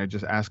church, and they're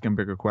just asking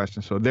bigger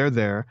questions. So they're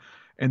there.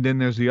 And then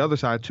there's the other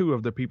side too,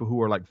 of the people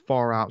who are like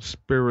far out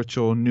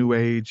spiritual, new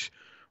age,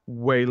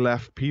 way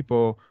left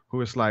people, who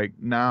is like,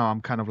 now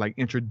I'm kind of like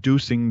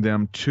introducing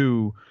them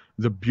to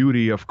the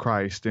beauty of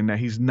Christ, and that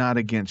he's not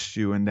against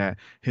you, and that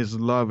his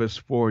love is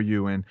for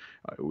you. And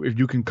if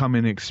you can come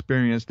and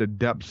experience the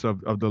depths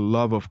of the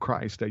love of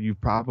Christ that you've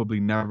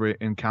probably never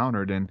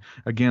encountered. And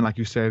again, like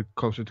you said,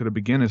 closer to the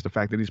beginning, is the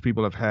fact that these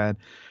people have had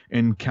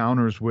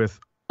encounters with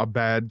a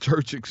bad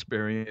church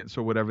experience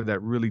or whatever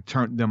that really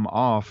turned them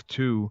off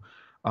to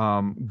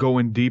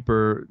going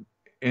deeper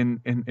in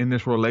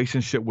this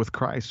relationship with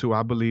Christ, who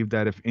I believe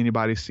that if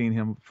anybody's seen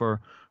him for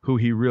who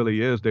he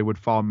really is, they would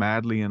fall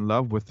madly in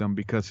love with him,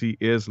 because he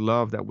is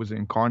love that was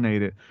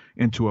incarnated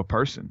into a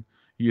person,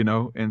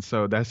 and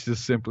so that's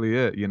just simply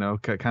it,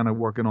 kind of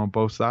working on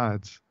both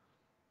sides.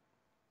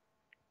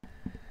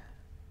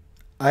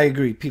 I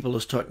agree. People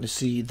are starting to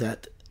see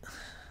that.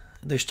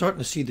 They're starting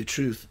to see the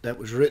truth that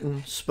was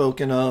written,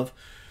 spoken of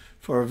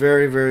for a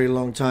very, very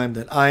long time,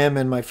 that I am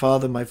in my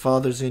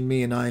Father's in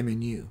me, and I am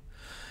in you.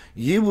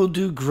 You will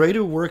do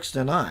greater works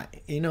than I.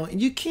 And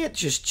you can't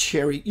just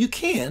you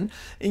can,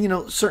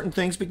 and certain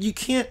things, but you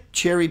can't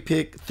cherry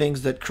pick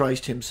things that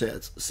Christ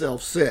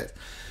himself said.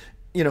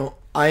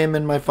 I am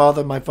in my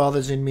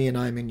Father's in me, and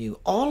I am in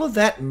you. All of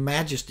that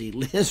majesty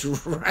lives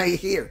right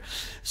here.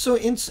 So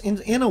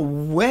in a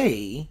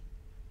way,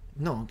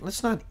 no,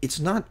 let's not, it's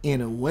not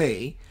in a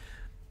way.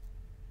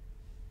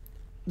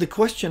 The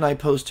question I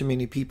pose to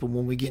many people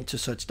when we get into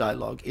such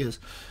dialogue is,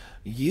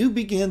 you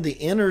begin the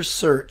inner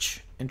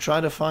search and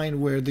try to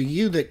find where the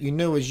you that you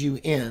know as you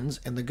ends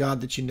and the God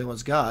that you know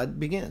as God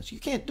begins. You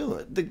can't do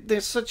it.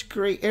 There's such a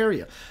gray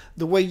area.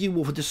 The way you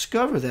will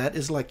discover that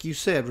is, like you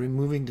said,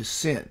 removing the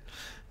sin.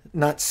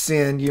 Not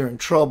sin, you're in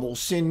trouble.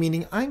 Sin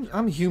meaning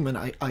I'm human.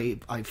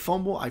 I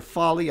fumble, I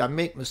folly, I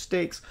make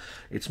mistakes.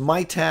 It's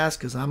my task,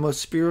 because I'm a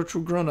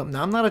spiritual grown-up.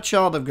 Now, I'm not a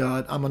child of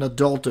God. I'm an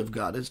adult of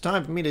God. It's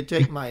time for me to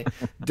take my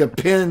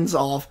depends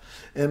off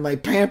and my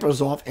pampers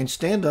off and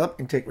stand up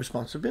and take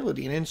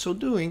responsibility. And in so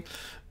doing,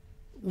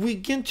 we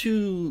begin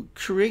to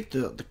create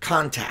the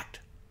contact.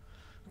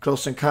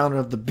 Close encounter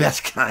of the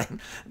best kind.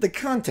 The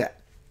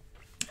contact.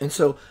 And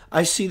so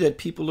I see that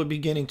people are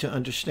beginning to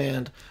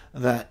understand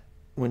that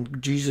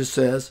when Jesus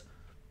says,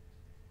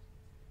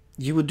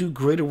 you would do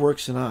greater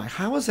works than I.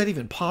 How is that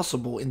even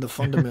possible in the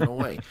fundamental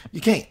way?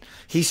 You can't.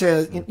 He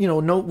says,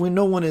 no, when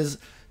no one is,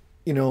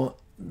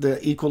 the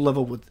equal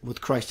level with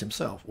Christ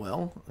himself.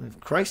 Well, if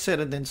Christ said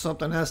it, then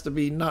something has to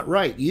be not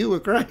right. You or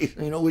Christ,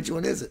 which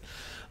one is it?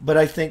 But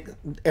I think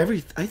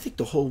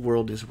the whole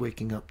world is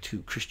waking up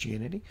to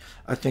Christianity.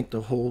 I think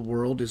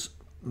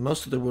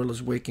most of the world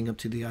is waking up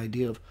to the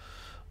idea of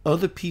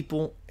other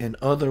people and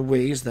other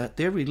ways that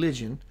their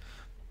religion,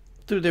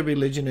 through their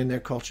religion and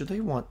their culture, they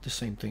want the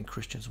same thing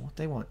Christians want.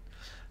 They want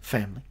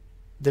family.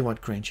 They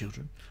want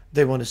grandchildren.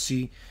 They want to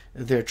see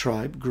their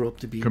tribe grow up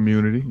to be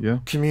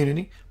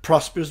community,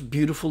 prosperous,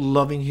 beautiful,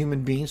 loving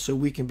human beings, so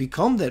we can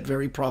become that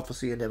very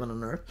prophecy of heaven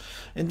and earth.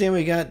 And then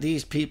we got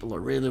these people who are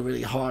really,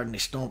 really hard, and they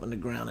stomp in the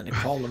ground, and they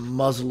call them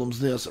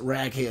Muslims this,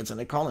 ragheads, and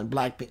they call them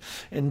black people,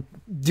 and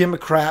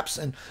Democrats,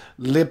 and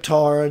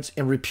libtards,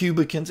 and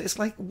Republicans. It's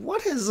like,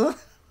 what is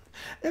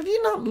have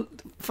you not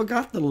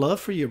forgot the love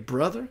for your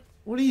brother?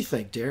 What do you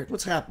think, Derek?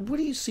 What's happening? What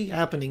do you see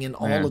happening in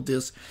all of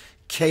this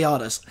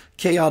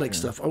chaotic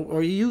stuff?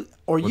 Are you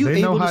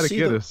they know able how to to see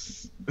get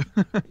us.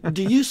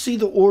 do you see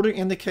the order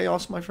in the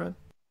chaos, my friend?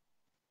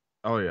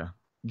 Oh yeah,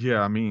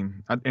 yeah. I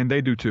mean, and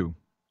they do too.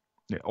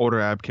 Order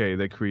ab K.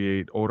 They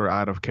create order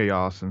out of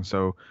chaos, and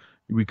so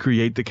we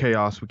create the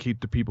chaos. We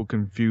keep the people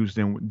confused,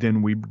 and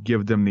then we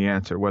give them the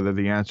answer. Whether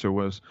the answer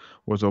was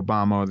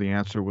Obama, or the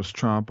answer was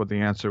Trump, or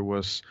the answer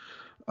was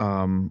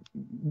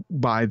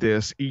buy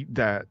this, eat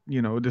that,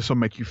 this will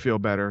make you feel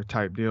better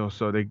type deal.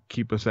 So they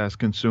keep us as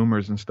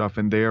consumers and stuff.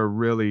 And they're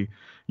really,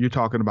 you're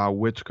talking about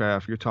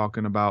witchcraft, you're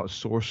talking about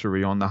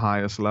sorcery on the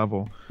highest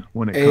level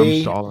when it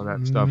comes to all of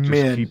that stuff,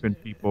 just keeping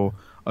people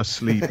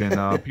asleep.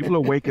 And people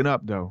are waking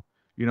up though.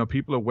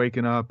 People are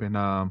waking up,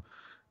 and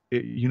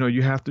you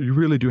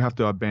really do have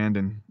to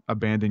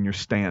abandon your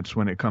stance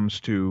when it comes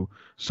to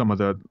some of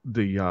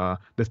the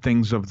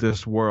things of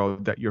this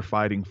world that you're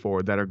fighting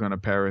for that are going to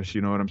perish.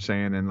 You know what I'm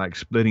saying? And like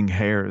splitting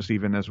hairs,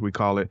 even as we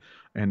call it.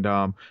 And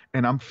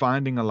I'm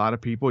finding a lot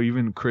of people,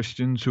 even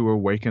Christians, who are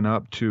waking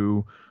up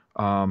to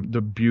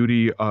the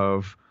beauty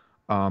of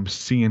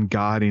seeing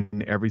God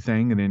in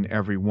everything and in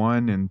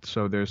everyone. And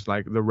so there's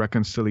like the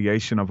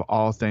reconciliation of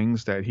all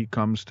things, that he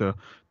comes to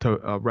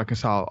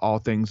reconcile all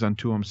things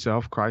unto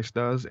himself. Christ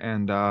does.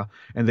 And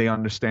they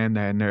understand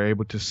that, and they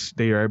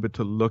are able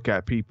to look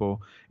at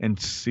people and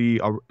see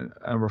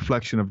a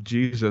reflection of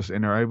Jesus,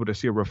 and they're able to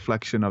see a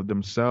reflection of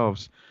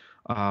themselves.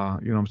 You know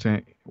what I'm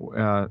saying? You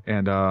know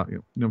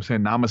what I'm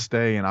saying?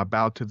 Namaste. And I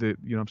bow to the,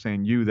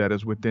 you that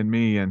is within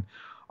me. And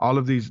all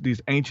of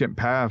these ancient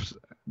paths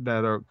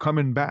that are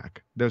coming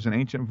back. There's an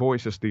ancient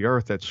voice. It's the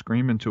earth that's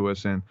screaming to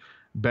us and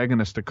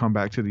begging us to come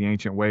back to the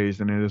ancient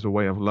ways. And it is a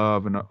way of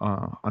love and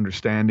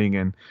understanding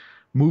and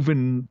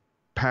moving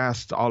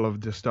past all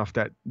of the stuff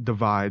that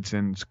divides.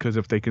 And because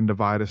if they can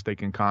divide us, they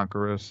can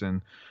conquer us.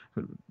 And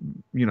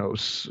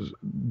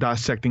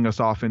dissecting us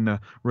off into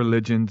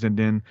religions, and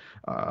then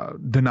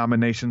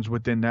denominations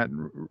within that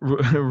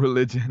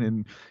religion,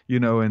 and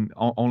and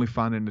only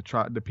finding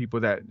the people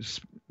that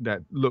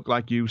look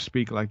like you,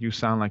 speak like you,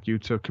 sound like you,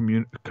 to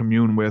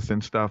commune with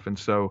and stuff. And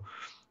so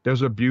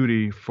there's a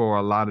beauty for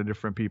a lot of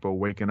different people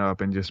waking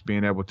up and just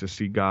being able to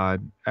see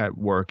God at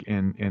work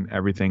in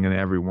everything and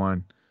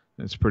everyone.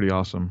 It's pretty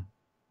awesome.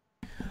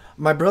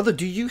 My brother,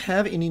 do you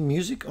have any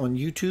music on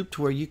YouTube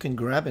to where you can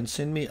grab and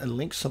send me a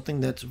link, something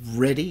that's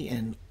ready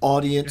and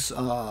audience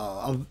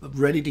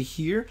ready to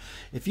hear?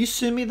 If you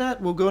send me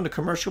that, we'll go into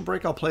commercial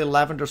break. I'll play a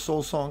Lavender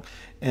Soul song,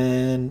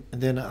 and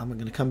then I'm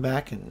going to come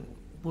back and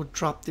we'll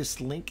drop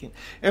this link. And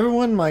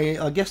everyone,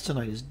 my guest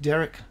tonight is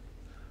Derek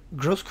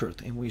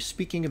Grosskurth, and we're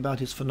speaking about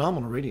his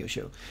phenomenal radio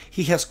show.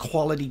 He has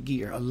quality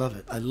gear. I love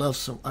it. I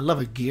love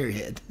a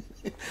gearhead.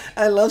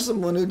 I love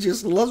someone who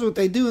just loves what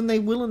they do, and they're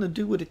willing to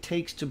do what it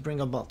takes to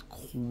bring about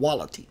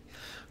quality.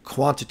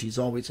 Quantity is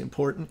always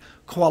important.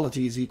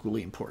 Quality is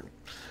equally important.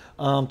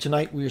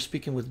 Tonight we are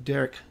speaking with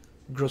Derek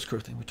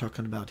Grosskurth, and we're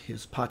talking about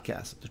his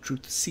podcast, the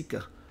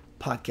TruthSeekah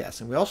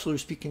Podcast, and we also are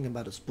speaking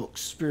about his book,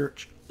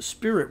 Spirit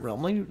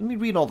Realm. Let me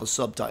read all the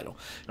subtitle,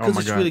 because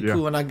it's really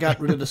cool, and I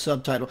got rid of the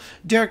subtitle.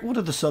 Derek, what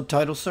are the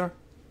subtitles, sir?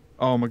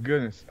 Oh my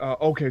goodness.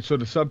 Okay, so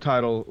the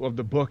subtitle of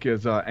the book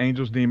is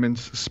Angels,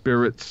 Demons,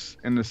 Spirits,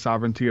 and the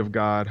Sovereignty of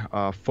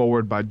God,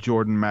 forward by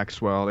Jordan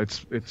Maxwell.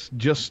 It's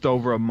just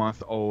over a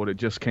month old. It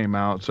just came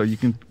out, so you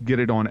can get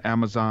it on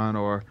Amazon,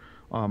 or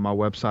my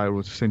website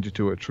will send you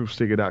to it,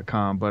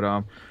 TruthSeekah.com. But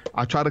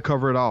I try to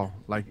cover it all,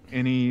 like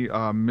any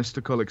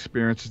mystical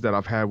experiences that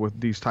I've had with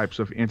these types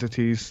of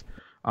entities.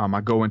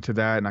 I go into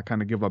that, and I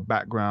kind of give a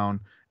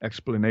background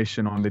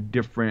explanation on the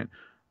different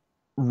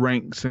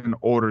ranks and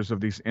orders of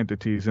these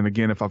entities. And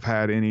again, if I've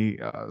had any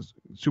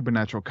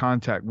supernatural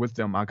contact with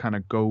them, I kind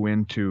of go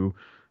into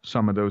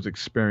some of those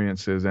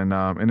experiences, and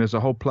there's a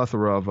whole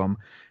plethora of them.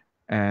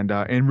 And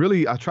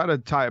really, I try to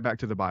tie it back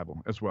to the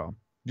Bible as well,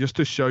 just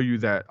to show you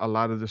that a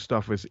lot of the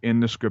stuff is in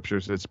the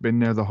scriptures. It's been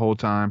there the whole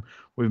time.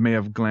 We may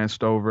have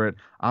glanced over it.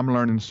 I'm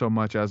learning so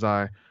much as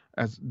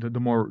the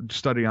more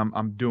study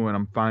I'm doing.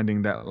 I'm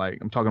finding that, like,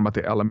 I'm talking about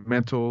the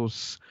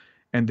elementals,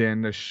 and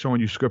then they're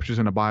showing you scriptures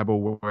in the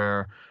Bible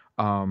where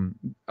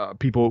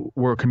People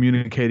were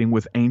communicating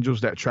with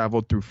angels that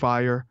traveled through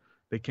fire.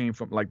 They came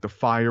from, like, the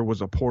fire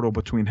was a portal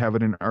between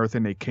heaven and earth,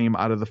 and they came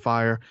out of the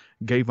fire,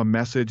 gave a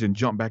message, and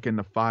jumped back in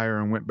the fire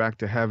and went back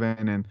to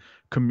heaven, and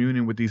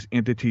communing with these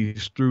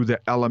entities through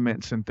the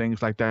elements and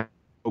things like that,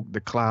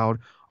 the cloud,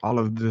 all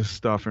of this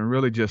stuff, and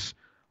really just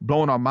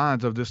blowing our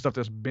minds of this stuff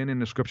that's been in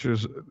the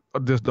scriptures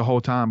this the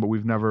whole time, but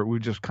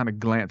we've just kind of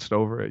glanced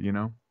over it, you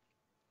know.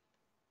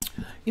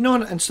 You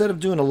know, instead of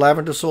doing a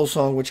Lavender Soul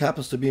song, which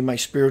happens to be my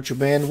spiritual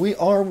band, we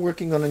are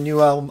working on a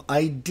new album.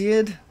 I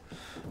did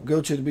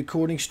go to the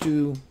recording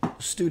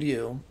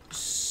studio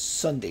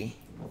Sunday,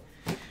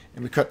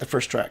 and we cut the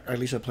first track. Or at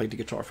least I played the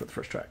guitar for the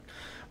first track.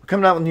 We're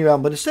coming out with a new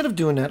album, but instead of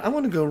doing that, I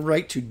want to go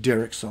right to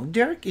Derek's song.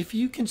 Derek, if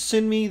you can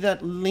send me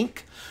that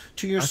link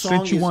to your song. I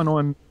sent you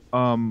one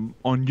on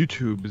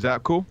YouTube. Is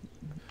that cool?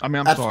 I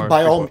mean, I'm sorry.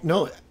 By all,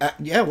 no,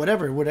 yeah,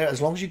 whatever.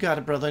 As long as you got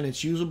it, brother, and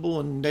it's usable,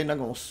 and they're not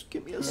going to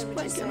give me a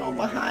spanking on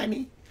behind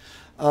me.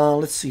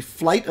 Let's see.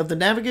 Flight of the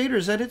Navigator.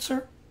 Is that it,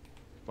 sir?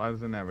 Flight of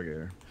the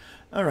Navigator.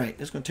 All right.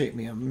 It's going to take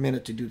me a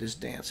minute to do this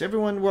dance.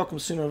 Everyone, welcome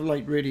to Center of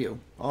Light Radio.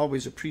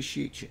 Always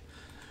appreciate you.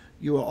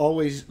 You are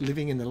always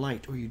living in the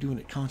light, or you're doing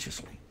it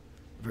consciously.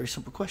 Very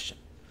simple question.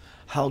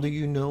 How do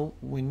you know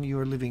when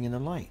you're living in the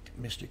light,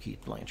 Mr.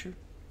 Keith Blanchard?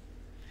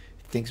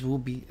 Things will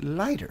be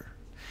lighter.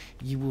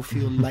 You will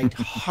feel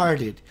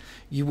lighthearted.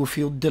 You will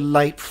feel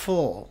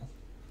delightful.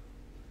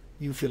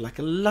 You feel like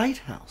a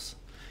lighthouse.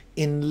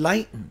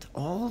 Enlightened.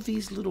 All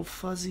these little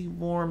fuzzy,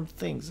 warm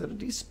things that are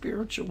these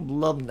spiritual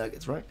love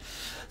nuggets, right?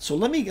 So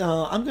let me,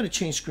 I'm going to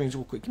change screens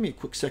real quick. Give me a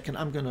quick second.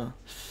 I'm going to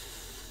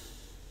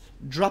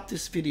drop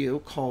this video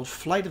called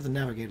Flight of the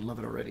Navigator. Love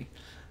it already.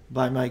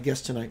 By my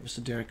guest tonight,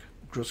 Mr. Derek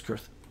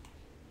Grosskurth.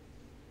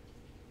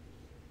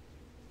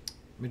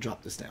 Let me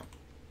drop this down.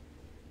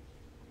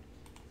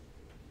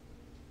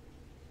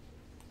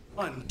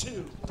 1,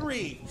 2,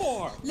 3,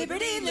 4.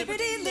 Liberty,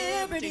 liberty,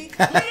 liberty.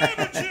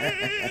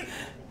 Liberty!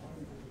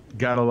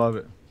 Gotta love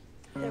it.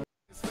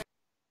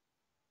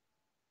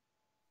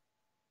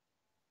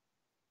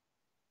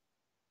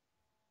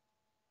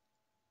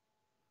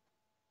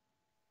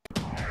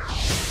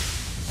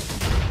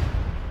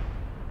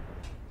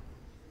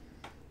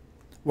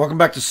 Welcome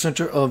back to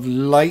Center of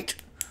Light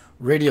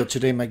Radio.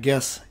 Today my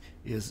guest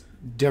is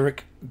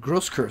Derek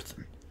Grosskurth,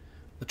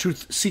 the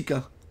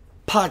TruthSeekah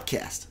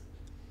Podcast.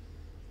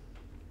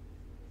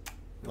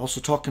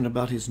 Also talking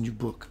about his new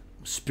book,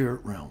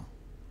 Spirit Realm.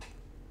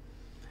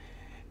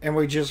 And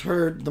we just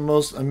heard the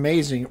most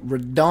amazing,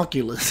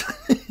 redonkulous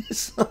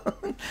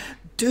song.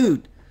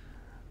 Dude,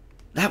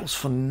 that was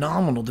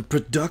phenomenal. The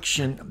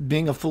production,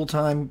 being a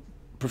full-time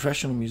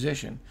professional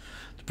musician,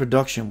 the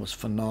production was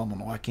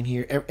phenomenal. I can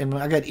hear, and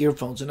I got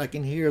earphones, and I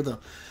can hear the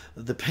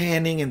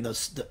panning and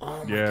the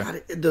oh my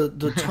God,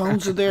 the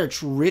tones are there.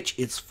 It's rich,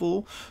 it's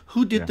full.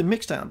 Who did the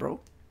mix down,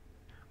 bro?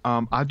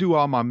 I do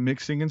all my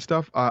mixing and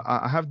stuff.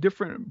 I have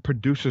different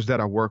producers that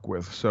I work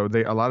with. So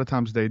a lot of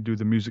times they do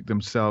the music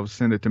themselves,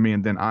 send it to me,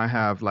 and then I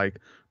have like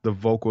the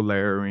vocal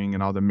layering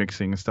and all the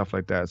mixing and stuff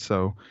like that.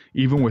 So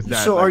even with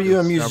that. So like, are you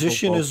a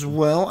musician as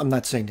well? I'm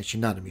not saying that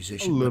you're not a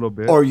musician. A little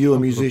bit. Are you a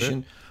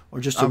musician or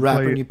just a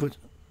rapper and you put...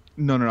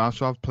 No.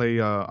 So I've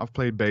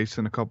played bass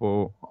in a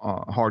couple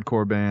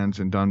hardcore bands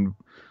and done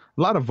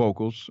a lot of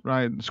vocals,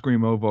 right?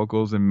 Screamo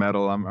vocals and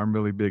metal. I'm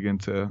really big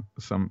into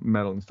some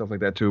metal and stuff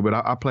like that too. But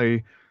I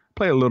play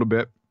a little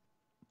bit.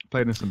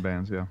 Played in some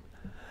bands, yeah.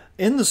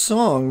 In the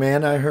song,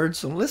 man, I heard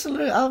some. Listen,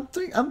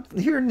 I'm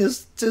hearing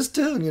this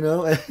tune, you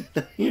know.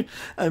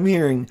 I'm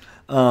hearing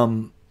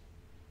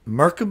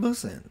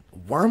Merkabas and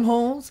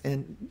Wormholes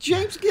and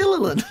James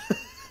Gilliland.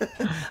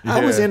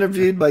 I was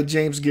interviewed by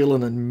James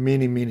Gilliland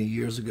many, many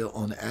years ago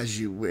on As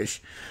You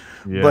Wish.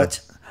 Yeah.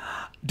 But,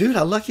 dude,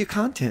 I like your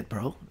content,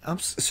 bro. I'm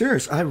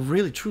serious. I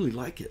really, truly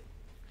like it.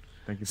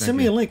 Thank you. Send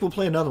me a link. We'll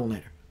play another one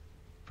later.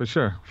 For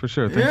sure. Thanks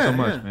so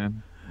much,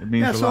 man. It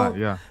means a lot,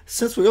 yeah.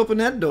 Since we opened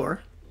that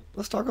door,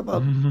 let's talk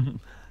about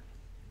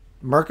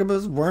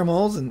Merkabas,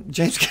 Wormholes, and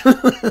James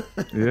Gilliland.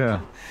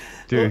 Yeah.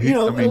 Dude,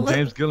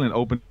 James Gilliland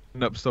opened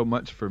up so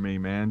much for me,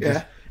 man.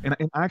 Just, and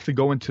I actually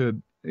go into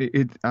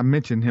it. I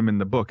mentioned him in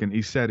the book and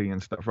ESETI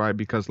and stuff, right?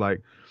 Because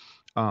like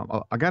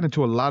I got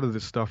into a lot of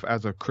this stuff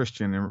as a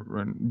Christian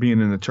and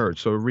being in the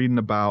church. So reading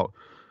about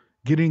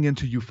getting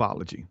into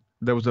ufology.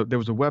 There was a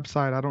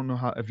website. I don't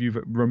know if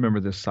you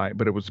remember this site,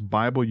 but it was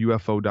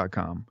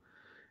BibleUFO.com.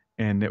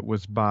 And it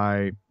was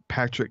by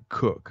Patrick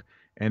Cook.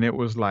 And it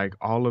was like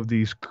all of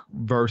these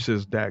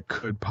verses that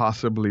could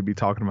possibly be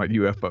talking about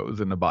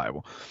UFOs in the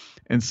Bible.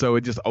 And so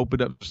it just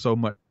opened up so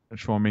much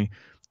for me.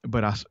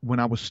 But when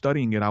I was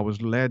studying it, I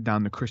was led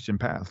down the Christian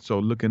path. So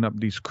looking up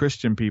these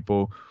Christian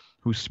people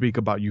who speak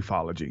about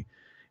ufology.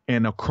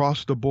 And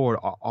across the board,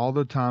 all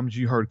the times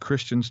you heard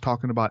Christians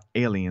talking about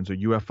aliens or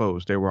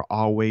UFOs, they were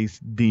always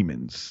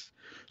demons.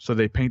 So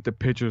they paint the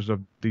pictures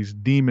of these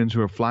demons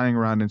who are flying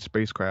around in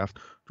spacecraft,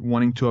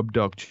 wanting to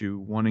abduct you,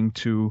 wanting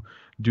to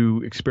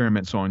do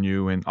experiments on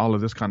you and all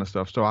of this kind of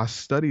stuff. So I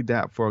studied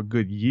that for a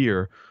good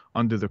year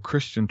under the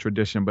Christian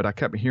tradition, but I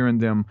kept hearing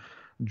them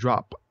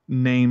drop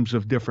names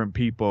of different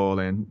people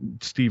and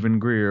Stephen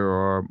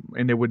Greer,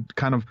 and they would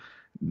kind of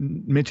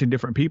mention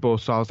different people.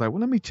 So I was like, well,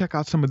 let me check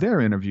out some of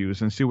their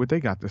interviews and see what they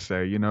got to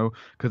say,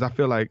 because I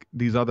feel like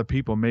these other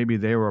people, maybe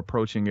they were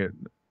approaching it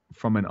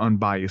from an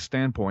unbiased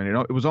standpoint.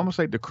 It was almost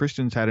like the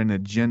Christians had an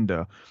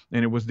agenda,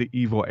 and it was the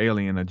evil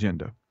alien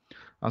agenda.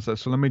 I said,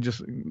 so let me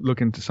just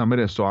look into some of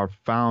this. So I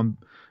found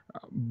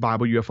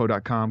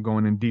BibleUFO.com,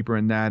 going in deeper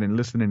in that and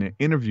listening to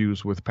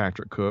interviews with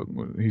Patrick Cook.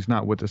 He's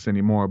not with us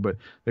anymore, but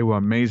they were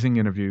amazing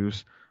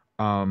interviews.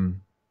 And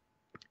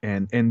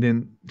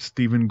then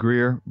Stephen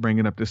Greer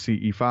bringing up the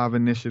CE5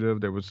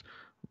 initiative. There was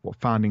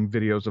finding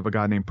videos of a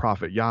guy named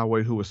Prophet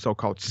Yahweh who was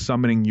so-called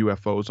summoning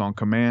UFOs on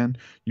command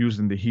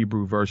using the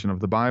Hebrew version of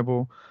the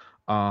Bible.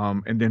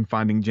 And then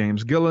finding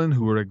James Gillen,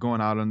 who were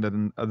going out under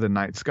the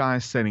night sky,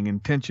 setting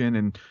intention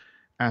and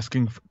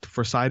asking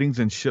for sightings,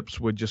 and ships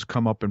would just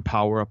come up and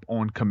power up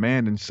on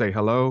command and say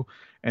hello.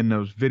 And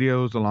those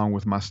videos, along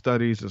with my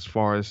studies as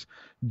far as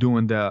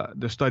doing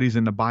the studies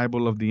in the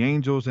Bible of the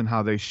angels and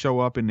how they show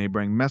up and they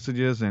bring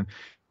messages, and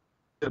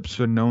ships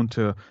are known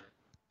to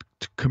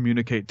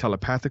communicate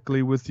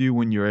telepathically with you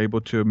when you're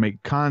able to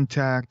make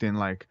contact, and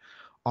like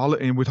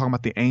and we're talking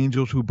about the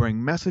angels who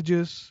bring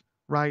messages,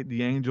 right?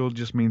 The angel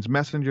just means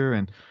messenger,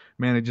 and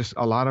man, it just,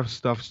 a lot of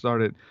stuff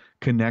started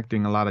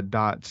connecting, a lot of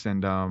dots,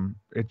 and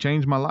it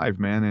changed my life,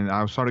 man. And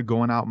I started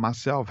going out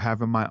myself,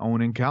 having my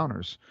own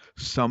encounters,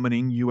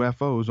 summoning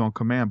UFOs on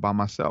command by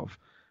myself.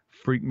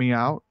 Freaked me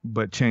out,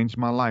 but changed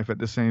my life at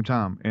the same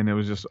time. And it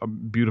was just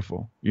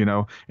beautiful,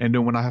 And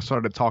then when I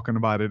started talking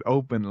about it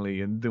openly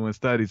and doing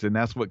studies, and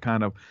that's what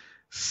kind of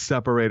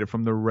separated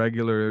from the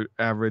regular,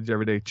 average,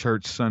 everyday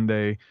church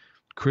Sunday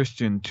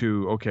Christian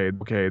to,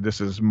 okay,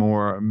 this is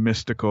more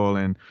mystical,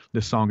 and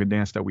the song and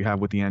dance that we have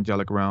with the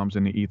angelic realms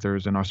and the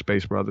ethers and our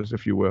space brothers,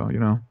 if you will,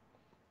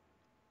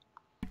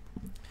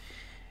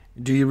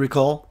 Do you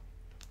recall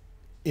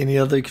any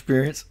other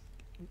experience?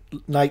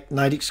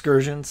 Night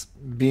excursions,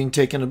 being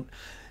taken.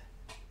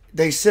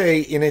 They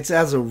say, and it's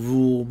as a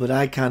rule, but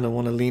I kind of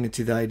want to lean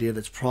into the idea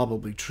that's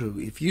probably true.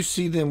 If you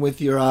see them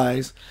with your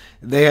eyes,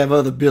 they have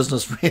other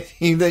business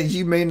with you that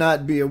you may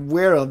not be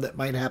aware of that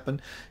might happen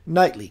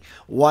nightly.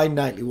 Why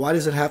nightly? Why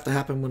does it have to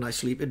happen when I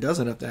sleep? It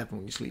doesn't have to happen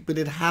when you sleep, but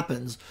it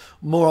happens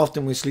more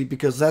often when we sleep,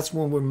 because that's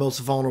when we're most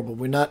vulnerable.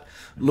 We're not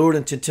lured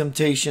into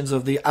temptations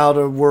of the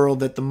outer world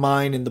that the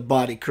mind and the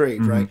body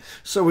crave, right?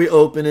 So we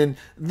open, and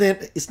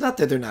then it's not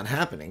that they're not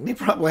happening. They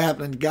probably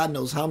happen to God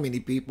knows how many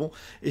people.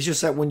 It's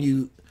just that when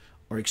you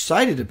are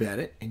excited about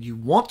it and you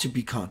want to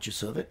be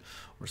conscious of it,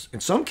 or in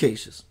some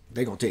cases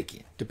they're going to take you,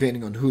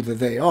 depending on who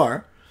they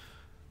are.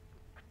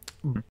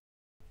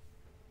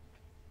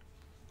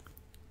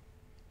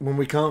 When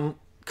we come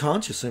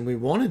conscious and we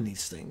wanted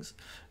these things,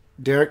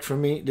 Derek, for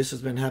me, this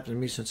has been happening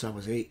to me since I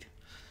was 8.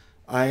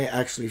 I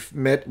actually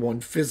met one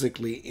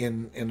physically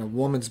in a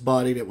woman's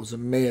body that was a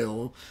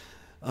male,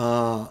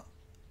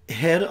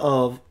 head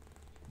of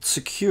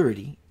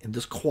security in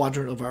this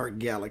quadrant of our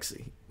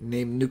galaxy,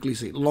 named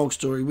Nucleus 8. Long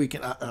story.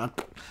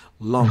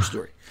 Long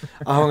story.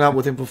 I hung out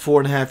with him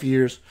for 4.5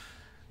 years.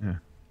 Yeah.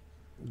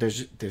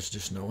 There's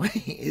just no way.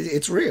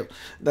 It's real.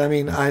 I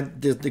mean,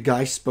 the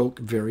guy spoke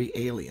very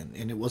alien,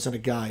 and it wasn't a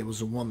guy. It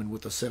was a woman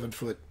with a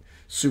 7-foot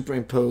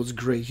superimposed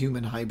gray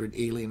human hybrid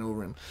alien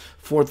over him.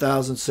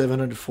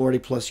 4,740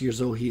 plus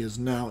years old. He is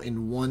now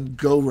in one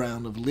go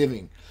round of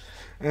living,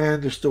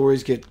 and the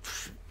stories get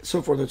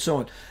so forth and so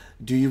on.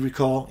 Do you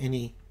recall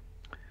any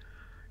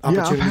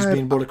opportunities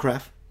being aboard a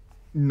craft?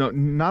 No,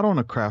 not on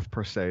a craft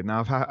per se.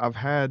 Now I've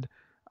had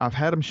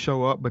them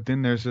show up, but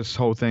then there's this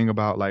whole thing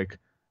about like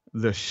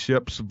the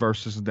ships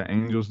versus the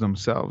angels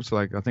themselves.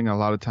 Like I think a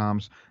lot of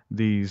times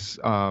these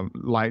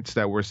lights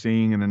that we're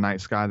seeing in the night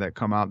sky that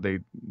come out, they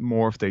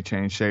morph, they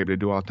change shape, they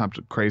do all types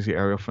of crazy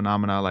aerial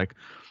phenomena. Like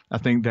I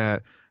think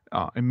that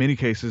in many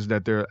cases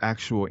that they're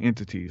actual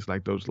entities.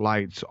 Like those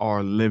lights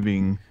are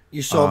living.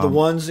 You saw the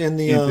ones in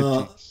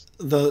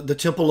the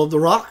Temple of the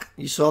Rock.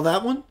 You saw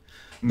that one.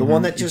 The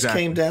one that just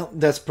came down,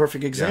 that's a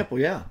perfect example.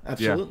 Yeah,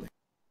 absolutely.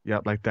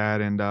 Yeah, like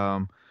that.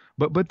 And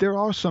but there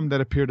are some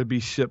that appear to be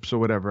ships or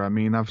whatever. I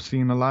mean, I've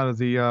seen a lot of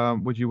the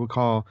what you would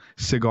call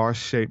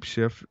cigar-shaped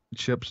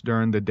ships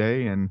during the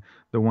day, and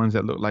the ones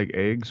that look like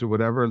eggs or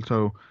whatever.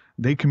 So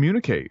they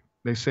communicate.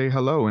 They say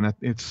hello, and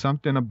it's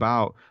something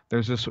about,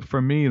 there's this,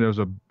 for me, there's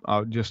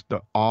just the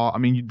awe. I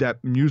mean,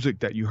 that music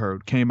that you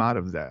heard came out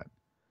of that,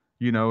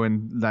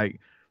 and like,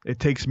 it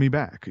takes me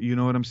back, you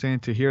know what I'm saying,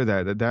 to hear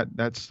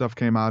that stuff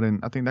came out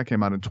I think that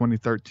came out in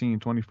 2013,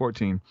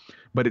 2014,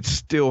 but it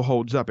still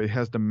holds up. It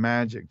has the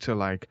magic to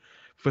like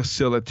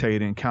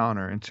facilitate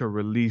encounter and to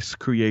release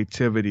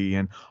creativity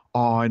and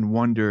awe and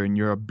wonder and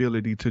your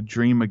ability to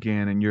dream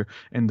again,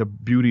 and the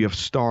beauty of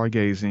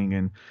stargazing,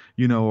 and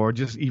or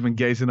just even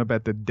gazing up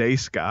at the day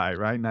sky,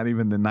 right? Not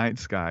even the night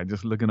sky,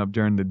 just looking up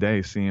during the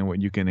day, seeing what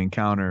you can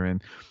encounter,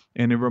 and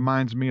it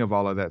reminds me of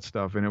all of that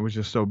stuff, and it was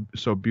just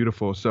so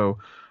beautiful. So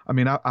I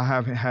mean, I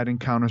have had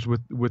encounters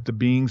with the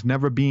beings,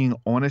 never being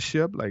on a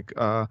ship. Like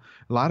a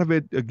lot of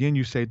it, again,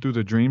 you say through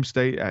the dream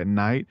state at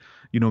night,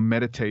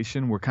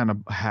 meditation, we're kind of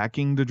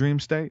hacking the dream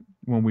state.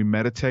 when we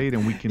meditate,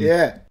 and we can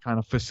Yeah. kind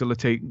of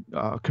facilitate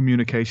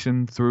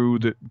communication through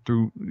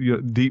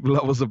deep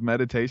levels of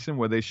meditation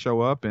where they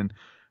show up and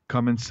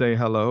come and say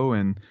hello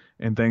and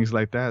things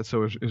like that.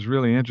 So it's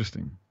really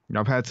interesting.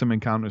 I've had some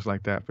encounters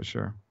like that for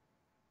sure.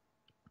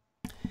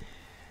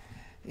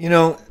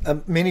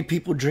 Many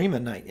people dream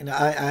at night. And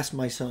I asked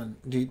my son,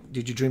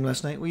 did you dream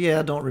last night? Well, yeah,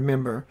 I don't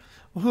remember.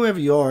 Well, whoever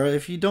you are,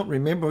 if you don't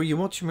remember, you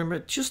want to remember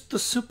it. Just the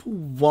simple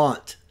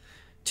want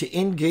to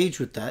engage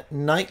with that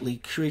nightly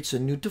creates a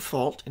new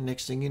default. And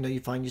next thing you know, you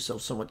find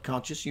yourself somewhat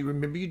conscious. You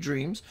remember your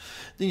dreams.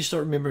 Then you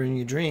start remembering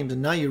your dreams.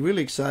 And now you're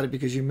really excited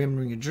because you're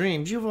remembering your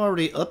dreams. You've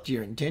already upped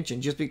your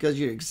intention just because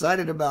you're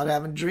excited about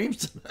having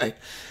dreams tonight.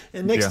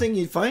 And next thing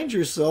you find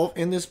yourself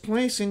in this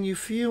place and you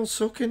feel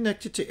so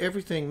connected to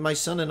everything. My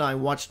son and I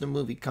watched the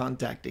movie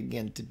Contact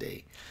again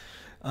today.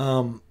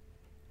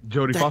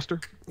 Jodie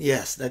Foster?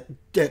 Yes,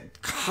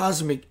 that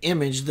cosmic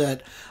image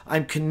that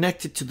I'm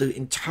connected to the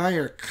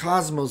entire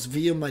cosmos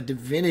via my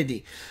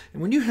divinity. And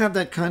when you have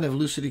that kind of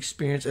lucid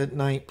experience at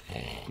night,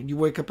 when you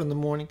wake up in the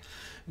morning,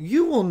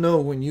 you will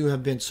know when you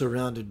have been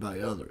surrounded by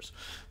others.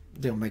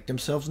 They'll make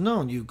themselves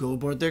known. You go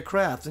aboard their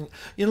craft. And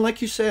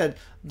like you said,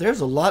 there's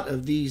a lot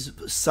of these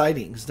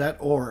sightings that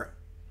are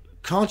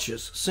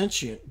conscious,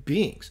 sentient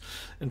beings.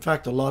 In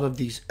fact, a lot of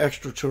these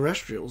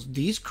extraterrestrials,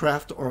 these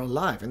craft are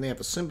alive, and they have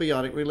a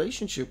symbiotic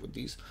relationship with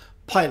these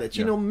pilots.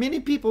 Many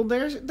people,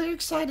 they're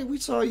excited. We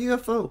saw a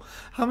UFO.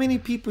 How many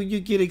people you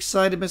get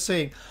excited by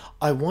saying,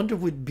 I wonder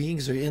what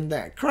beings are in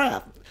that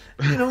craft?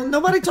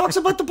 Nobody talks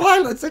about the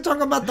pilots. They talk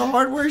about the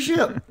hardware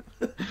ship.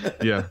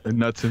 Yeah, the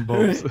nuts and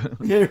bolts.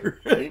 Yeah,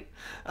 right.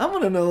 I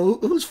want to know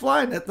who's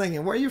flying that thing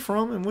and where you're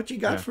from and what you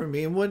got for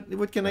me and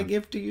what can I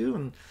give to you,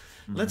 and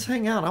let's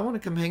hang out. I want to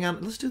come hang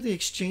out. Let's do the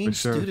exchange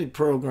student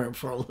program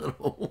for a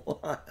little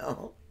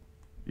while.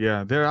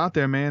 Yeah, they're out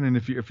there, man. And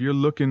if you're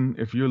looking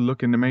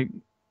to make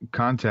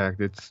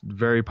contact, it's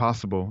very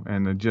possible,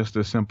 and just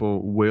a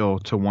simple will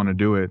to want to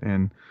do it.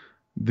 And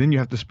then you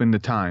have to spend the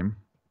time,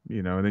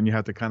 then you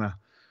have to kind of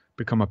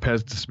become a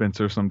Pez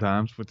dispenser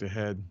sometimes with your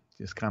head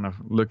just kind of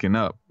looking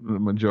up the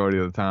majority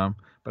of the time.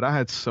 But I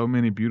had so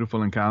many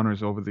beautiful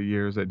encounters over the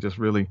years that just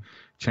really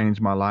changed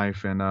my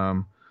life. And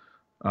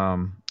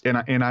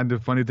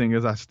the funny thing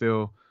is,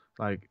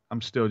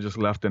 I'm still just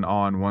left in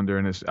awe and wonder.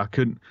 And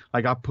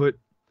I put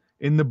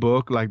in the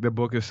book, the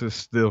book is just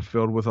still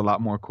filled with a lot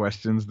more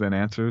questions than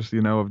answers,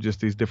 of just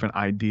these different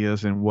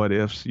ideas and what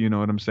ifs, you know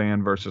what I'm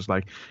saying? Versus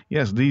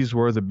yes, these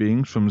were the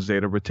beings from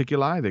Zeta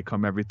Reticuli. They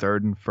come every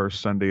third and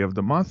first Sunday of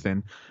the month,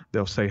 and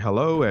they'll say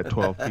hello at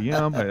 12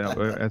 p.m.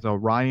 As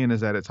Orion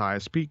is at its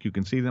highest peak, you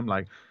can see them.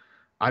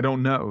 I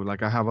don't know.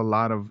 I have a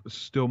lot of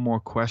still more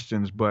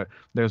questions, but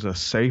there's a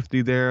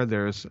safety there.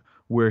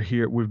 We're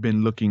here. We've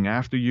been looking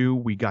after you.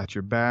 We got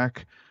your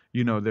back.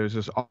 There's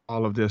just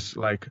all of this,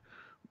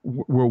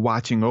 we're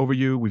watching over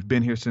you. We've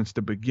been here since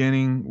the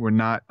beginning. We're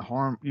not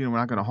we're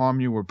not going to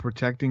harm you. We're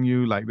protecting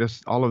you.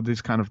 This, all of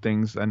these kind of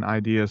things and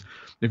ideas.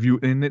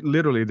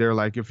 Literally, they're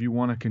if you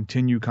want to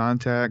continue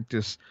contact,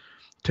 just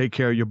take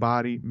care of your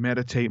body,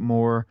 meditate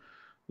more,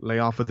 lay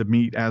off of the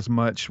meat as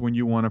much when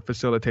you want to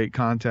facilitate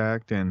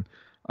contact. And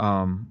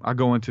I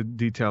go into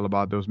detail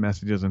about those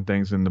messages and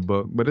things in the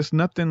book, but it's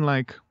nothing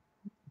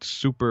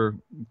super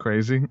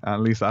crazy. At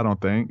least I don't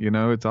think,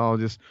 it's all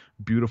just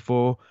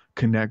beautiful.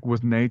 Connect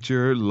with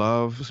nature,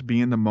 love, be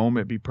in the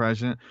moment, be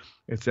present.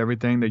 It's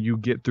everything that you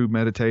get through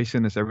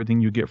meditation. It's everything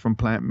you get from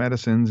plant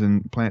medicines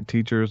and plant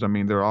teachers. I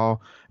mean, they're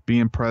all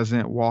being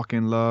present, walk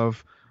in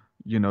love.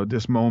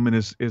 This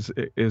moment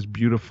is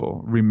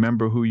beautiful.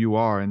 Remember who you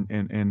are,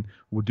 and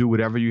will do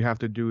whatever you have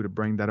to do to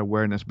bring that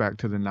awareness back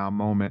to the now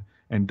moment,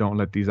 and don't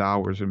let these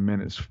hours and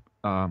minutes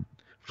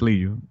flee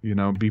you.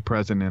 Be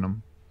present in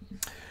them.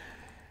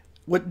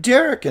 What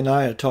Derek and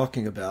I are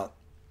talking about,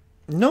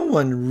 no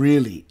one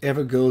really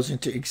ever goes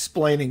into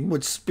explaining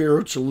what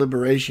spiritual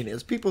liberation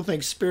is. People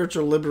think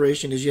spiritual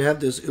liberation is you have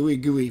this ooey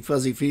gooey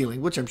fuzzy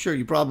feeling, which I'm sure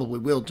you probably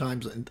will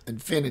times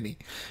infinity,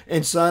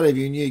 inside of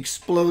you, and you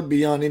explode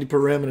beyond any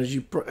parameters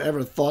you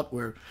ever thought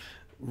were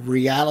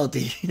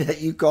reality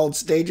that you called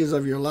stages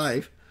of your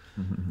life.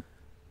 Mm-hmm.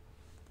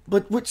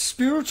 But what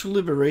spiritual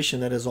liberation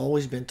that has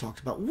always been talked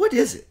about, what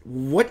is it?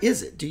 What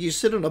is it? Do you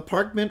sit on a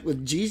park bench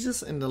with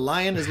Jesus and the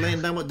lion is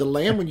laying down with the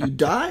lamb when you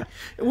die?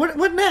 What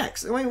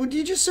next? Would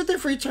you just sit there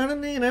for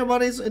eternity and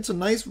it's a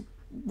nice,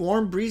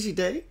 warm, breezy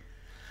day?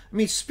 I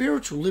mean,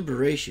 spiritual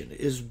liberation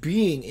is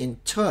being in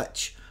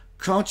touch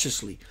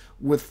consciously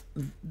with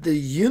the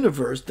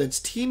universe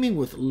that's teeming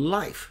with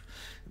life.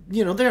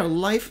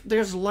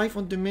 There's life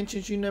on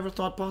dimensions you never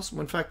thought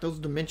possible. In fact, those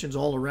dimensions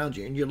all around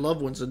you, and your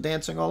loved ones are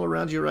dancing all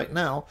around you right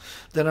now,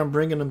 that I'm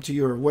bringing them to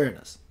your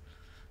awareness.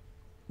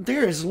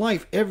 There is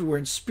life everywhere,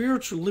 and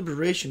spiritual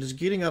liberation is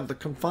getting out of the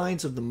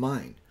confines of the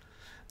mind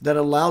that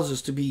allows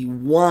us to be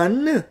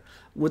one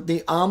with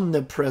the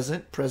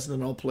omnipresent, present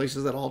in all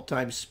places at all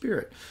times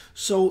spirit.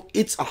 So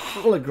it's a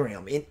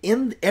hologram.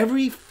 In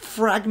every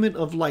fragment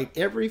of light,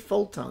 every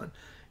photon,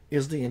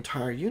 is the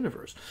entire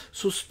universe.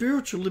 So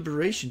spiritual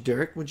liberation,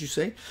 Derek, would you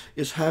say,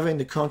 is having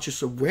the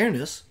conscious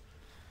awareness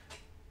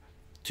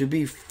to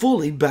be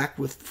fully back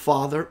with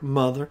Father,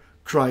 Mother,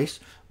 Christ,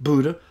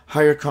 Buddha,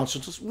 higher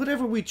consciousness,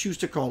 whatever we choose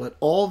to call it,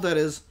 all that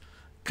is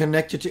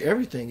connected to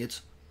everything.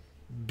 It's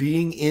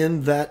being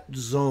in that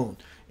zone,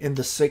 in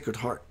the sacred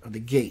heart, or the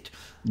gate,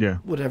 Yeah.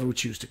 whatever we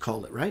choose to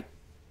call it, right?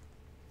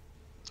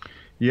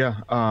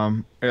 Yeah,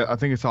 I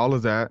think it's all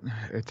of that.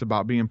 It's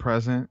about being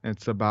present.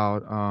 It's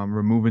about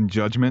removing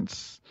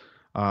judgments,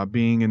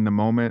 being in the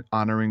moment,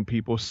 honoring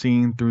people,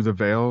 seeing through the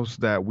veils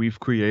that we've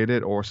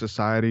created or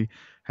society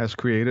has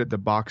created, the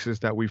boxes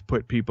that we've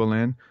put people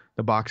in.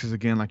 The boxes,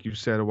 again, like you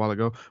said a while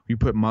ago, you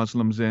put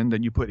Muslims in,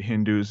 that you put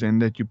Hindus in,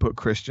 that you put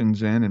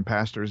Christians in and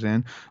pastors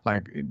in,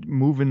 like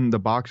moving the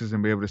boxes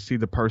and be able to see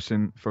the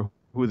person for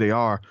who they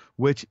are,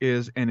 which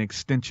is an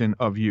extension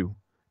of you.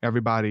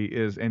 Everybody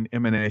is an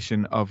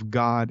emanation of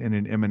God and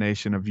an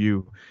emanation of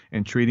you,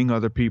 and treating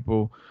other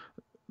people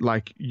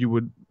like you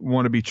would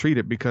want to be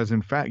treated, because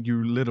in fact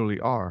you literally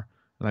are.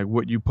 Like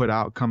what you put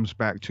out comes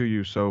back to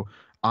you. So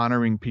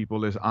honoring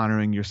people is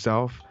honoring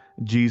yourself.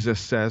 Jesus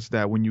says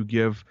that when you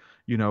give,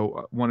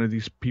 one of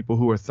these people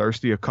who are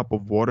thirsty a cup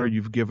of water,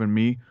 you've given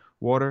me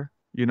water.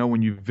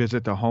 When you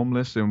visit the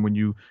homeless and when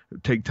you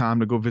take time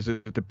to go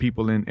visit the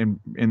people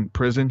in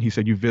prison, he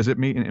said, you visit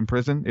me in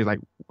prison. It's like,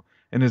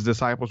 and his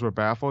disciples were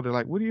baffled. They're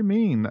like, what do you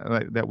mean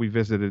that we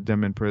visited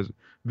them in prison,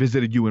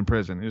 visited you in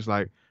prison? It's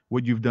like,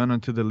 what you've done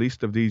unto the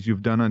least of these,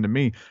 you've done unto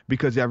me,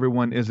 because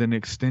everyone is an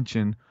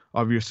extension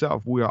of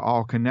yourself. We are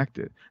all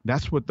connected.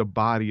 That's what the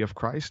body of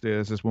Christ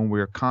is when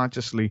we're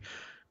consciously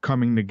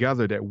coming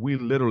together, that we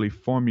literally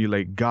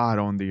formulate God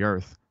on the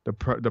earth.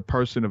 The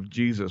person of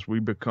Jesus,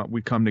 we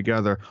come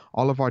together,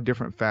 all of our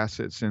different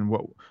facets and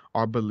what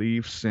our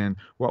beliefs and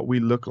what we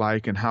look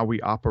like and how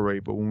we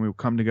operate. But when we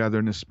come together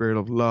in the spirit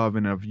of love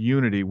and of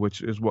unity,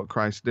 which is what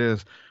Christ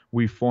is,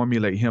 we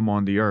formulate him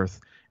on the earth.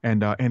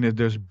 And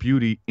there's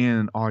beauty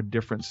in our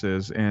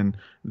differences, and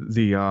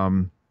the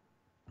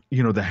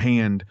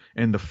hand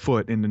and the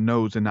foot and the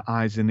nose and the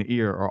eyes and the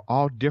ear are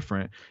all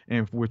different.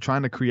 And if we're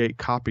trying to create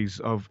copies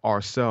of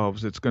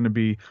ourselves, it's going to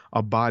be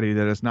a body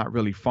that is not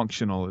really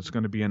functional. It's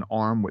going to be an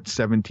arm with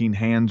 17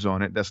 hands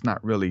on it that's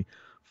not really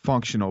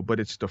functional, but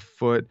it's the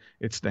foot,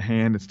 it's the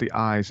hand, it's the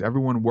eyes,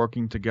 everyone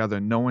working together,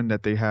 knowing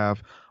that they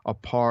have a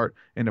part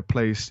and a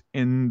place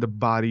in the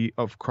body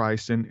of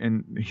Christ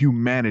and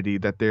humanity,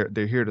 that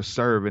they're here to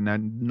serve, and that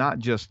not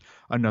just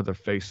another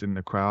face in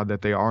the crowd,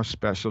 that they are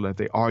special, that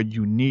they are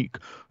unique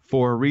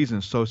for a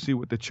reason. So see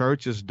what the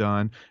church has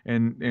done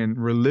and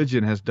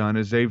religion has done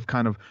is they've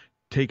kind of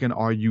taken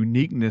our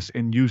uniqueness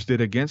and used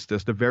it against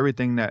us. The very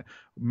thing that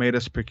made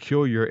us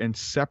peculiar and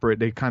separate,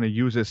 they kind of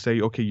use it,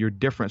 say, okay, you're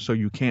different, so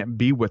you can't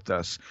be with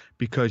us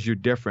because you're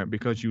different,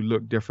 because you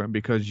look different,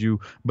 because you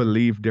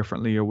believe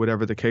differently, or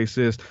whatever the case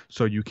is.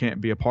 So you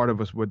can't be a part of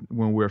us when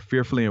we're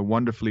fearfully and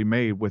wonderfully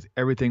made with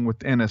everything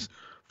within us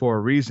for a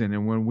reason.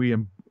 And when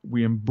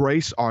we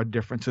embrace our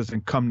differences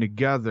and come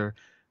together,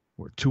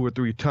 where two or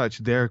three touch,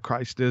 there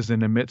Christ is in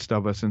the midst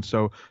of us. And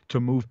so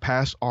to move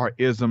past our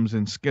isms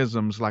and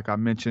schisms, like I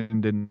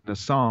mentioned in the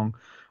song,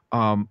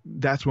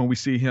 that's when we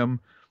see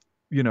him,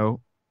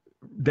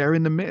 there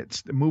in the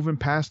midst, moving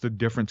past the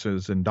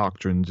differences and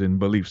doctrines and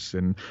beliefs.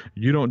 And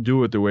you don't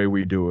do it the way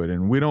we do it.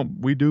 And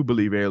we do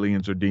believe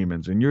aliens or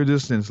demons. And you're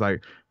just, it's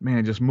like,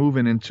 man, just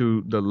moving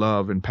into the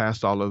love and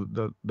past all of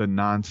the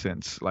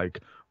nonsense, like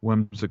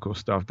whimsical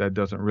stuff that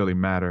doesn't really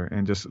matter.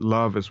 And just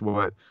love is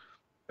what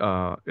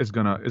is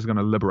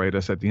gonna liberate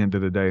us at the end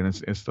of the day, and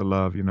it's the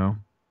love,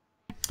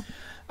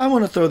 I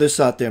want to throw this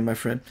out there, my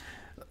friend.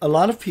 A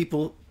lot of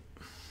people,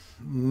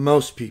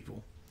 most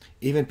people,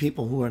 even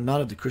people who are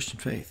not of the Christian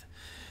faith,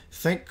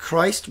 think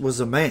Christ was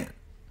a man.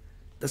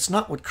 That's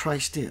not what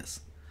Christ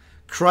is.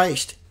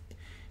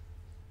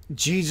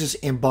 Jesus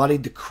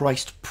embodied the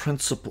Christ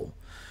principle.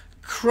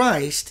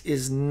 Christ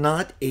is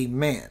not a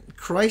man.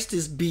 Christ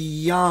is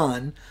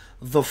beyond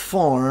the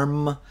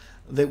form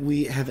that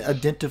we have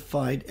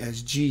identified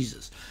as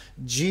Jesus.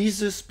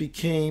 Jesus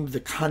became the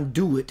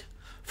conduit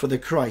for the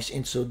Christ.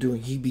 In so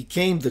doing, he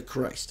became the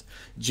Christ.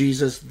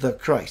 Jesus the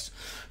Christ.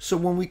 So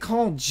when we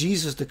call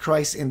Jesus the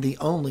Christ and the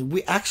only,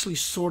 we actually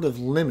sort of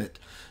limit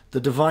the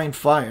divine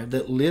fire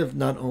that lived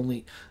not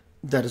only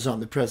that is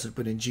omnipresent,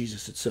 but in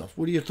Jesus itself.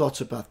 What are your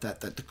thoughts about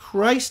that? That the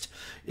Christ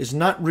is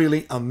not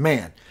really a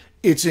man.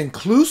 It's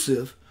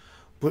inclusive,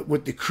 but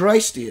what the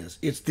Christ is,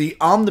 it's the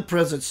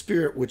omnipresent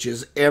spirit, which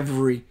is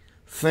every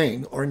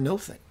thing or no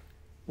thing.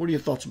 What are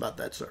your thoughts about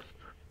that, sir?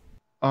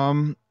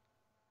 I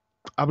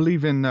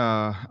believe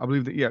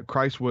that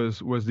Christ was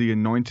the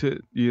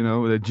anointed,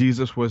 that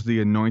Jesus was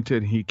the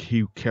anointed.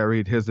 He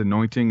carried his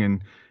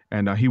anointing,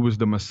 and he was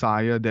the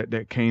Messiah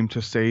that came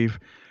to save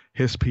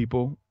his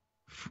people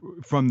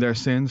from their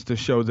sins, to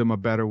show them a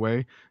better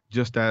way,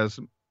 just as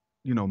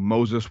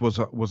Moses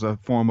was a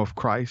form of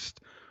Christ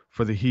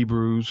for the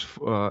Hebrews,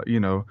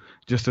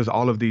 just as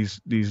all of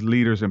these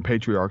leaders and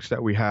patriarchs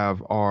that we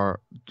have are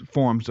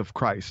forms of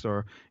Christ,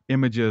 or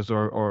images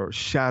or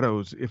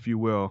shadows, if you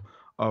will,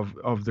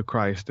 of the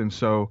Christ. And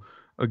so,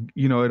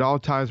 it all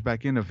ties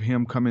back in of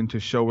him coming to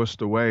show us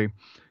the way,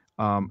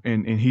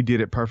 and he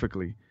did it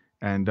perfectly.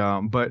 And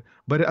but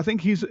I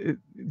think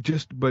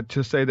but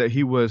to say that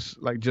he was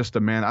like just a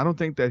man, I don't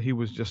think that he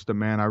was just a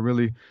man. I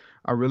really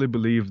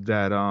believe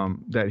that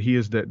that he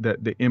is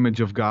the image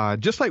of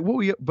God, just like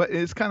but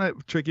it's kind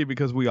of tricky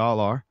because we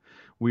are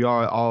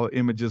all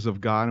images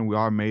of God, and we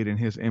are made in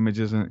his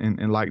images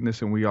and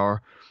likeness, and we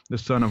are the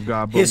son of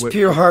God. But His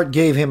pure heart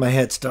gave him a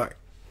head start.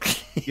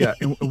 yeah,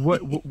 and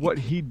what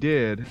he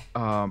did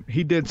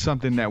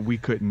something that we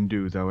couldn't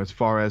do, though, as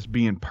far as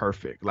being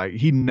perfect. Like,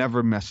 he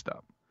never messed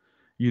up.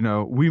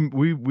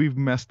 We've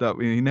messed up.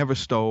 He never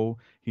stole.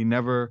 He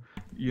never,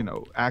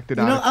 acted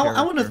out of character.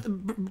 I want to,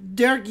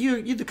 Derek.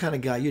 You're the kind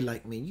of guy, you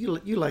like me.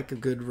 You like a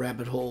good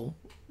rabbit hole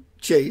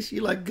chase.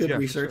 You like good Yeah, for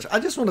research. sure. I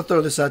just want to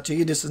throw this out to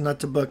you. This is not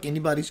to buck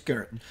anybody's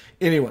current,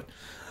 anyone.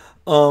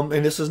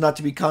 And this is not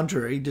to be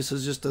contrary. This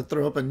is just to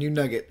throw up a new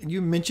nugget.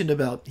 You mentioned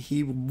about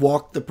he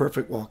walked the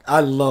perfect walk.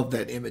 I love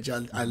that image.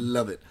 I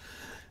love it.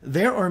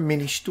 There are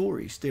many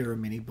stories. There are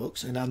many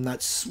books, and I'm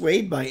not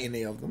swayed by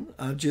any of them.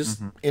 I'm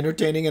just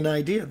entertaining an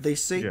idea. They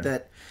say Yeah.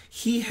 that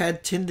he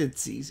had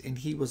tendencies, and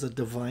he was a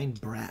divine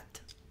brat.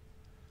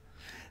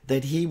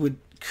 That he would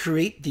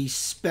create these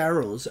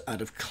sparrows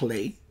out of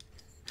clay.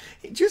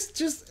 Just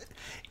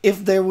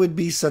if there would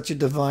be such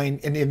an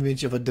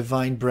image of a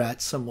divine brat,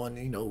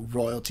 someone,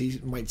 royalty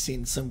might see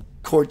in some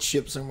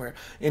courtship somewhere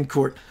in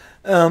court.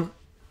 I'm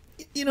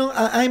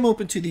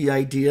open to the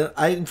idea.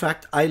 In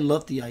fact, I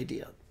love the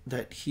idea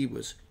that he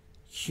was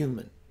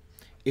human.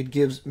 It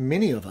gives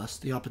many of us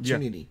the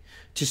opportunity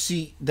to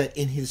see that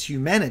in his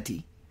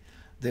humanity,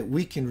 that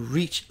we can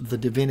reach the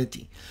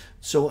divinity.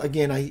 So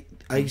again,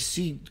 I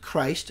see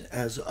Christ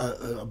as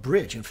a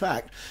bridge. In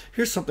fact,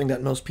 here's something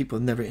that most people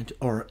have never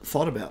or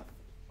thought about.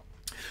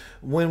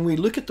 When we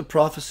look at the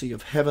prophecy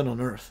of heaven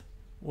on earth,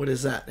 what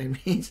is that?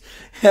 It means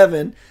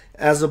heaven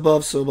as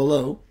above, so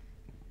below.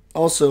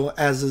 Also,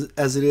 as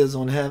it is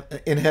in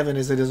heaven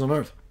as it is on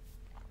earth.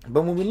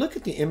 But when we look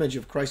at the image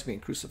of Christ being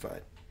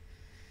crucified,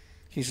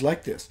 he's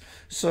like this.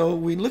 So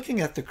we're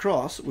looking at the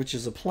cross, which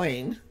is a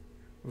plane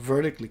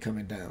vertically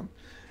coming down,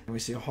 and we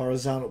see a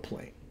horizontal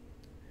plane.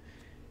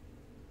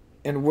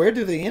 And where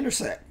do they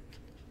intersect?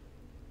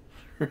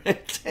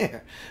 Right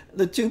there.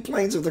 The two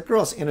planes of the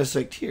cross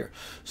intersect here.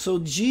 So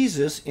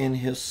Jesus, in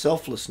his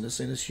selflessness,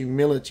 in his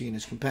humility, and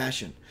his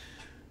compassion,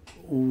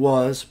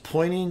 was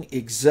pointing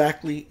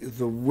exactly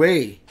the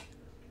way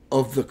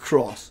of the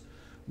cross,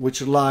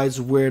 which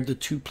lies where the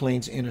two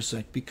planes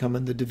intersect,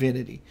 becoming the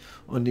divinity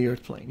on the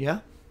earth plane. Yeah?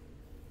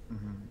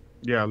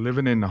 Yeah,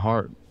 living in the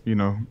heart,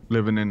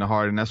 living in the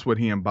heart. And that's what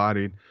he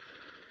embodied,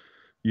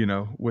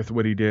 with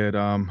what he did.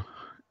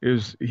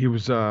 He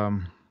was I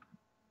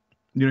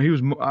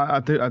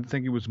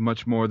think he was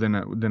much more than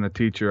a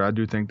teacher. I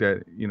do think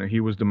that, he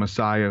was the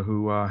Messiah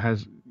who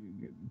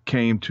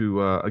came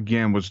to,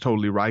 again, was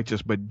totally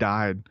righteous, but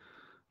died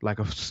like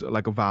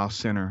a vile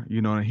sinner.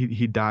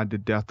 He died the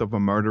death of a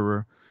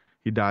murderer.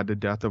 He died the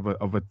death of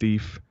a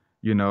thief,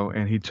 and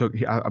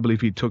I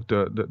believe he took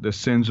the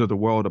sins of the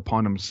world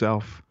upon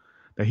himself,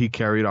 that he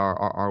carried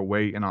our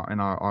weight and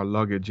our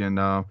luggage.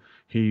 And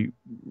he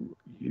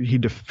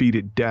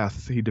defeated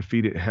death. He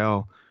defeated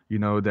hell,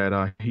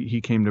 that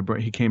he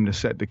came to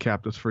set the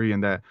captives free.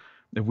 And that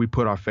if we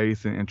put our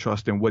faith and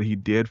trust in what he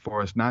did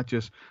for us, not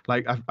just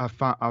like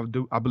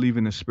I believe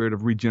in the spirit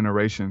of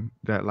regeneration,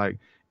 that like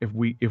if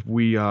we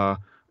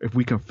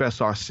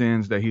confess our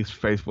sins, that he's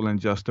faithful and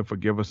just to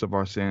forgive us of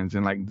our sins.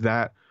 And like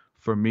that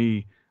for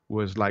me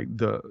was like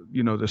the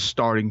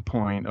starting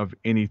point of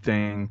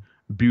anything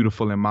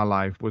beautiful in my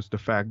life, was the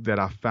fact that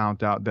I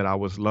found out that I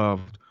was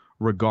loved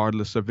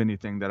regardless of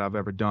anything that I've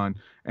ever done,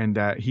 and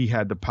that he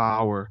had the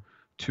power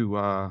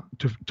to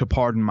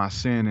pardon my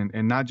sin,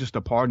 and not just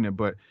to pardon it,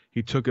 but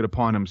he took it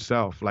upon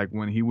himself. Like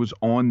when he was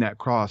on that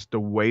cross, the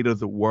weight of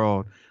the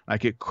world,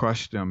 like it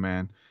crushed him,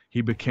 man.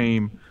 He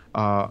became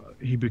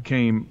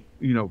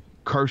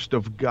cursed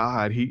of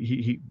God.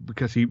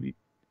 Because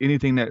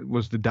anything that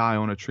was to die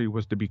on a tree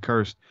was to be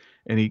cursed,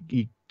 and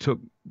he took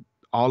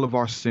all of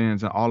our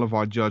sins and all of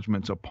our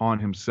judgments upon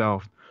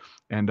himself,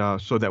 and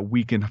so that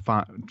we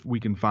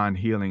can find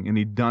healing. And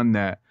he done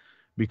that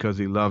because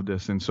he loved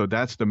us. And so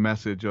that's the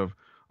message of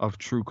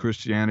true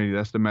Christianity.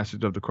 That's the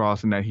message of the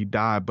cross, and that he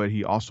died, but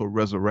he also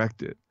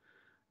resurrected,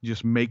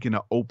 just making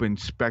an open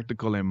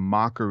spectacle and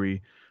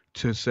mockery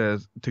to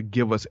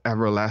give us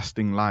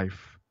everlasting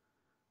life,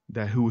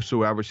 that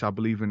whosoever shall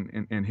believe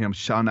in him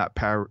shall not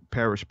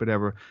perish, but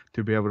ever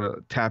to be able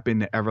to tap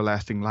into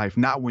everlasting life,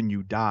 not when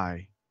you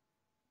die,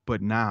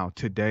 but now,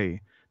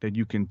 today, that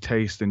you can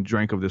taste and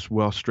drink of this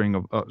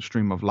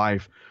stream of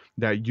life,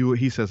 that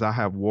he says, I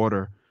have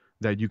water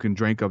that you can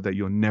drink of, that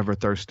you'll never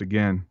thirst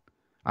again.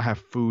 I have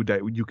food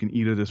that you can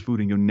eat of this food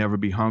and you'll never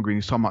be hungry.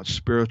 And he's talking about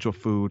spiritual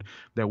food,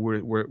 that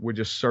we're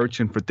just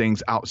searching for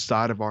things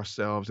outside of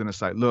ourselves. And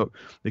it's like, look,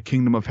 the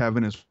kingdom of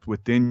heaven is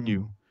within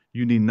you.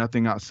 You need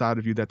nothing outside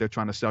of you that they're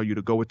trying to sell you,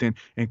 to go within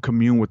and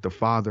commune with the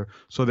Father.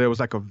 So there was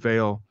like a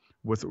veil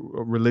with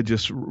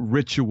religious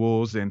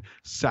rituals and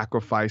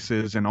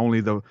sacrifices, and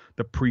only the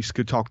priest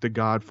could talk to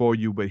God for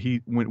you. But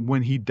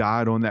when he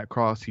died on that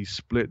cross, he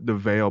split the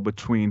veil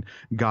between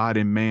God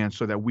and man,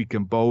 so that we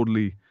can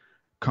boldly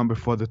come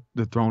before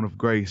the throne of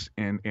grace,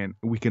 and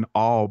we can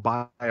all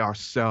by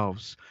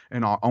ourselves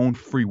and our own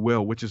free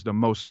will, which is the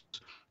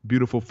most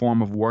beautiful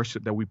form of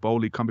worship, that we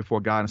boldly come before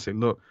God and say,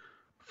 look,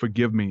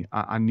 forgive me.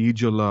 I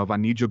need your love. I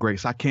need your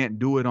grace. I can't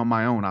do it on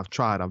my own. I've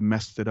tried. I've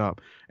messed it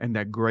up. And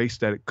that grace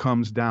that it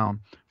comes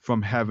down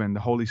from heaven, the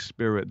Holy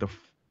Spirit, the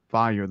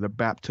fire, the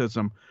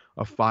baptism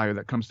of fire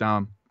that comes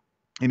down,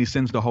 and he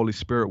sends the Holy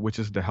Spirit, which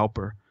is the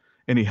helper,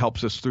 and he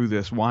helps us through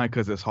this. Why?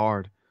 Because it's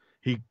hard.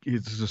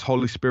 It's his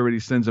Holy Spirit.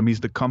 He sends him. He's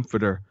the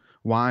comforter.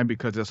 Why?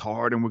 Because it's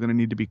hard, and we're going to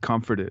need to be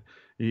comforted.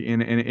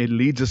 And it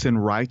leads us in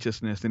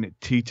righteousness, and it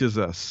teaches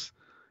us.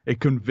 It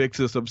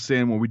convicts us of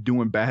sin when we're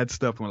doing bad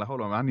stuff. And we're like,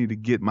 hold on, I need to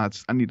get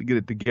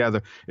it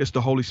together. It's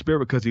the Holy Spirit,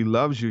 because he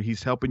loves you.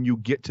 He's helping you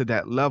get to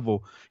that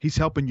level. He's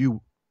helping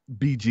you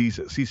be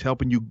Jesus. He's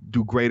helping you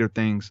do greater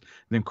things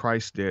than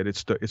Christ did.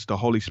 It's the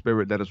Holy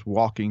Spirit that is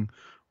walking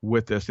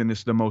with us. And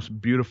it's the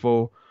most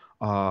beautiful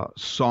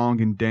song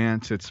and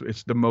dance.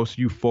 It's the most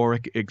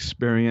euphoric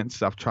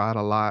experience. I've tried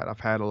a lot. I've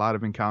had a lot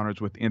of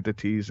encounters with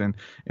entities and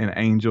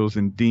angels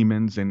and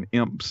demons and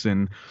imps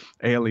and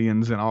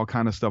aliens and all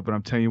kind of stuff. But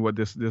I'm telling you what,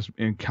 this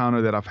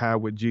encounter that I've had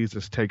with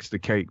Jesus takes the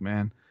cake,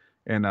 man.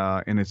 And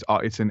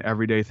it's an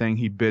everyday thing.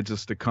 He bids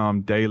us to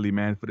come daily,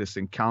 man, for this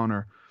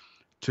encounter,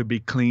 to be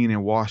clean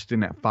and washed in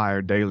that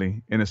fire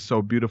daily. And it's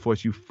so beautiful.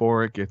 It's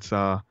euphoric. It's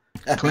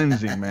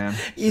cleansing, man.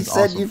 You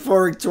said awesome.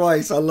 Euphoric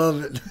twice. I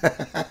love it.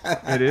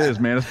 It is,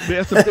 man.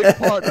 That's a big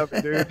part of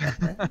it,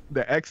 dude.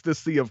 The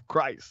ecstasy of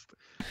Christ.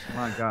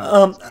 My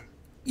God.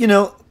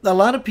 A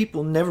lot of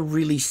people never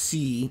really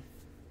see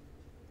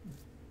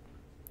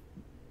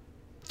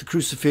the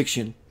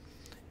crucifixion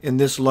in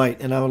this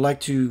light, and I would like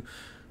to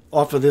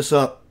offer this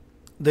up.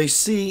 They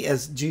see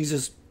as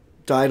Jesus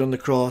died on the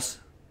cross,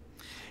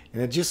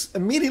 and it just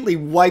immediately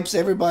wipes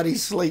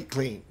everybody's slate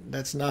clean.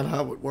 That's not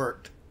how it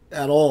worked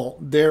at all.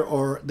 There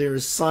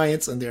is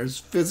science, and there's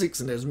physics,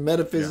 and there's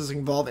metaphysics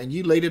involved, and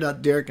you laid it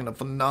out, Derek, in a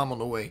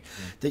phenomenal way.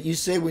 That you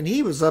say when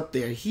he was up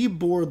there, he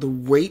bore the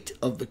weight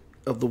of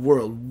the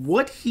world.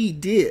 What he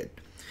did,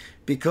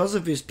 because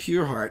of his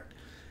pure heart,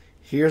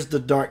 here's the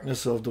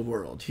darkness of the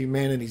world,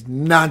 humanity's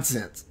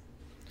nonsense.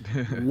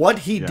 What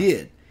he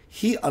did,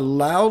 he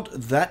allowed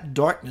that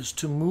darkness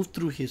to move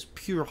through his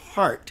pure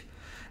heart,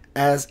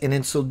 and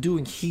in so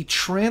doing, he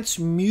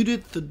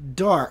transmuted the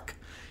dark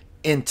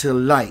into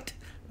light.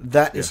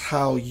 That is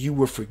how you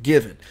were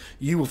forgiven.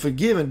 You were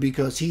forgiven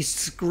because he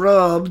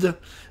scrubbed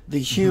the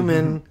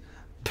human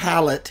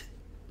palate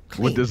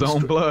clean. With his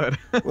own blood.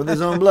 With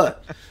his own blood.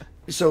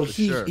 So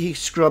he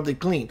scrubbed it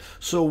clean.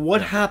 So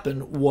what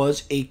happened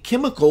was a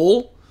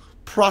chemical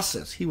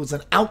process. He was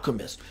an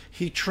alchemist.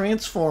 He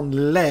transformed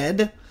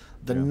lead,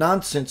 the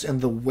nonsense and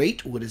the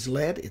weight. What is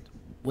lead?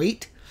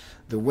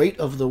 The weight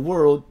of the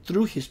world,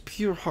 through his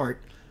pure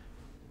heart,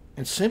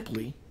 and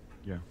simply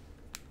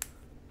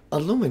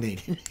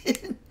illuminated.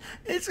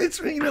 It's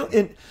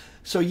and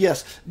so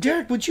yes,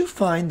 Derek, would you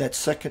find that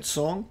second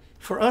song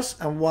for us?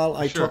 And while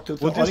I talk to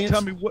the audience, just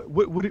tell me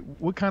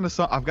what kind of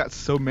song. I've got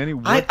so many.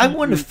 I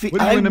want to.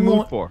 What are you in the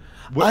mood for?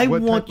 I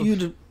want you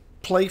to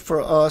play for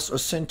us, or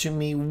send to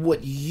me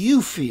what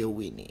you feel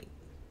we need.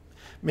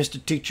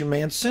 Mr. Teacher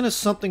Man, send us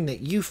something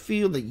that you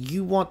feel that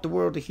you want the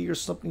world to hear,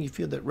 something you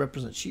feel that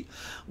represents you,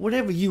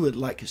 whatever you would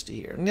like us to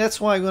hear. And that's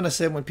why when I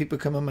said, when people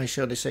come on my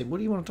show, they say, what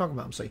do you want to talk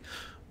about? I'm saying,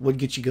 what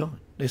gets you going?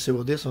 They say,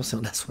 well, this one,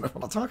 so that's what I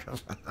want to talk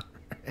about.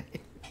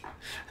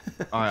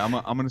 All right, I'm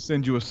going to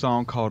send you a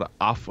song called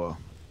Alpha. All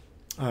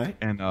right.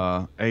 And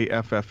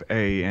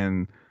AFFA,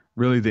 and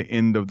really the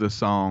end of the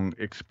song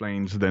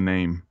explains the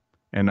name,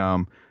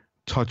 and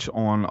touch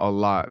on a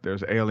lot.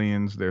 There's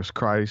aliens, there's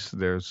Christ,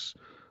 there's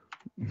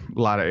a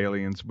lot of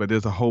aliens, but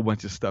there's a whole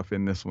bunch of stuff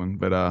in this one.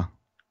 But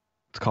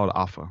it's called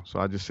Alpha, so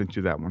I just sent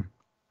you that one.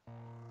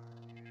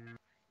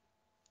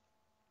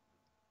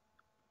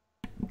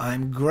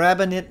 I'm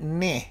grabbing it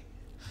now.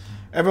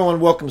 Everyone,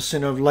 welcome to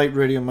Center of Light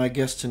Radio. My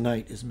guest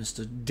tonight is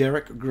Mr.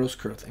 Derek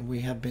Grosskurth, and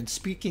we have been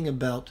speaking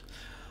about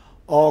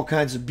all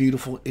kinds of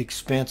beautiful,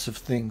 expansive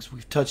things.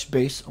 We've touched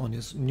base on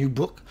his new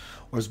book,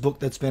 or his book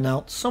that's been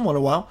out somewhat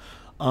a while,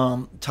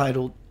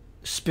 titled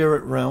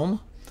Spirit Realm.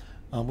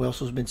 We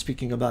also have been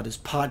speaking about his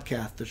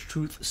podcast, the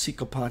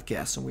TruthSeekah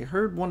Podcast, and we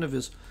heard one of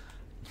his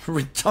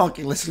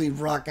ridiculously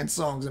rocking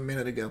songs a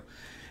minute ago.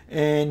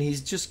 And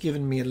he's just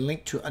given me a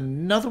link to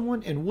another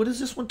one. And what is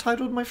this one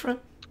titled, my friend?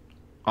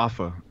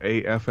 Alpha,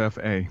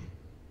 AFFA.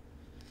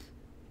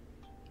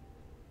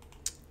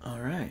 All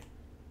right.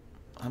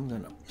 I'm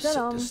going to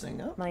set this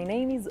thing up. My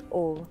name is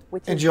Ol,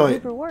 which is Enjoy the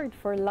Hebrew word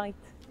for light.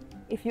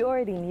 If you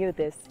already knew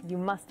this, you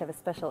must have a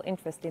special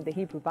interest in the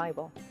Hebrew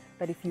Bible.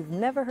 But if you've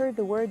never heard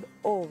the word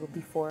Ol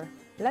before,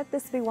 let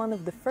this be one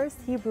of the first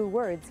Hebrew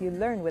words you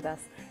learn with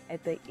us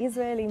at the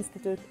Israeli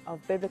Institute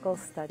of Biblical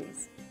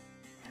Studies.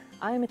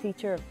 I am a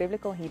teacher of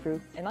Biblical Hebrew,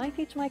 and I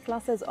teach my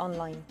classes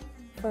online.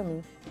 For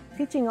me,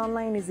 Teaching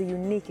online is a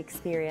unique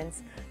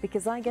experience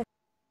because I get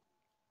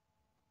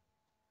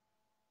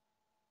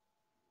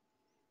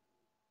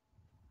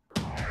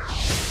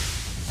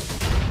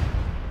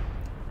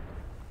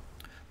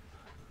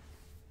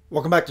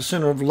Welcome back to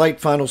Center of Light,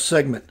 final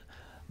segment.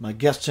 My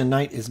guest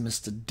tonight is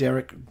Mr.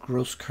 Derek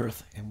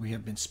Grosskurth, and we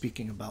have been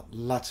speaking about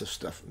lots of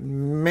stuff,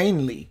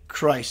 mainly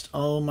Christ.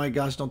 Oh my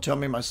gosh, don't tell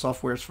me my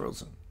software is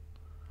frozen.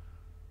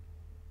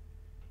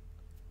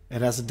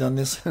 It hasn't done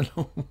this in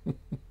a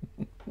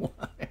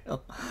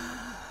while.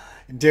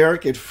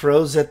 Derek, it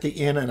froze at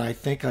the end, and I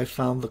think I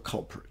found the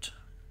culprit.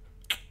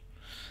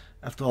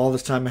 After all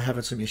this time of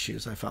having some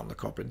issues, I found the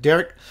culprit.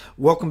 Derek,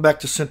 welcome back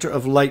to Center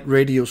of Light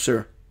Radio,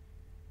 sir.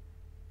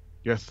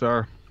 Yes,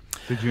 sir.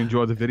 Did you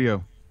enjoy the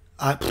video?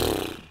 Are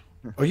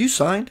you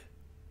signed?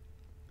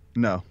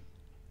 No.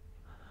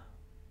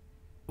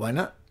 Why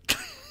not?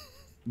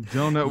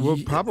 Don't know. Well,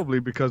 probably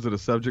because of the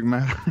subject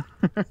matter.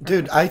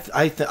 Dude, I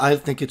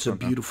think it's a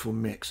beautiful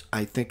mix.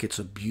 I think it's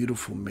a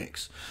beautiful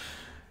mix.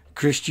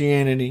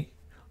 Christianity,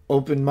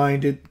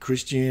 open-minded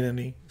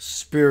Christianity,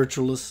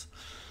 spiritualist,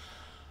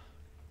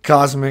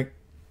 cosmic,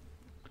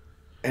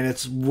 and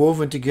it's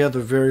woven together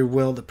very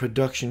well. The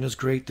production is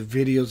great. The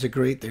videos are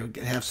great. They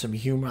have some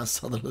humor. I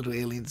saw the little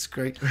aliens.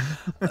 Great.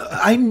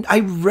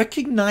 I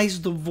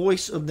recognize the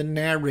voice of the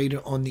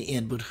narrator on the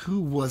end, but who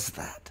was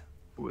that?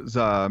 It was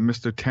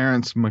Mr.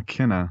 Terrence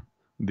McKenna,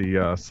 the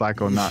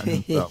psychonaut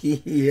himself.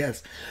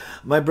 Yes.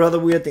 My brother,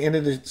 we're at the end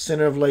of the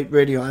Center of Light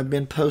Radio. I've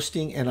been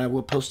posting, and I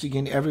will post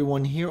again.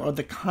 Everyone, here is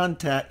the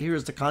contact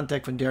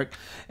from Derek.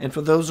 And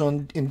for those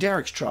in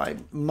Derek's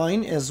tribe,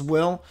 mine as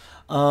well,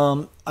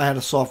 I had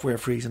a software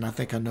freeze, and I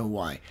think I know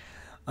why.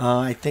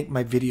 I think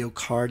my video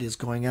card is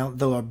going out.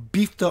 Though I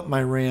beefed up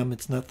my RAM,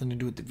 it's nothing to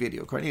do with the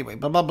video card. Anyway,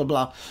 blah, blah, blah,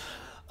 blah.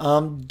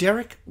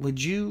 Derek,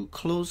 would you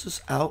close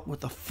us out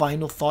with a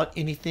final thought?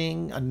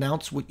 Anything?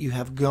 Announce what you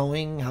have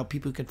going, how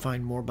people can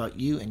find more about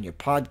you and your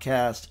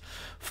podcast,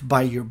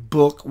 buy your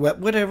book,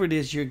 whatever it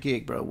is, your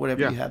gig, bro.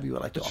 Whatever you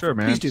would like to offer. Sure,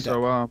 man. Please do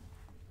that.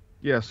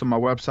 So my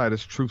website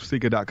is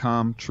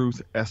TruthSeekah.com,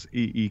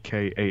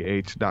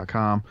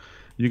 TruthSeekah.com.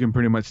 You can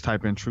pretty much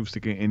type in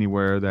TruthSeekah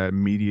anywhere that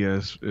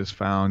media is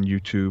found,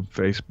 YouTube,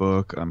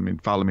 Facebook. I mean,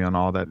 follow me on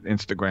all that,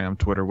 Instagram,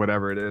 Twitter,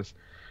 whatever it is.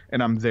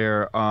 And I'm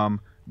there.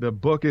 The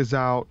book is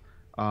out.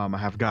 I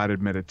have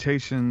guided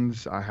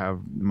meditations. I have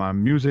my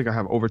music. I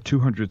have over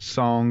 200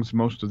 songs,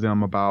 most of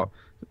them about,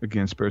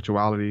 again,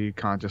 spirituality,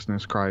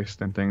 consciousness, Christ,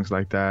 and things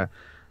like that.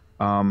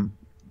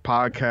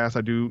 Podcasts,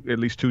 I do at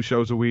least 2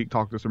 shows a week,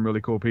 talk to some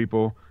really cool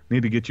people.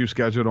 Need to get you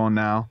scheduled on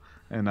now.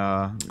 And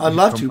I'd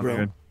love to,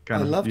 bro.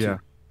 I'd love to.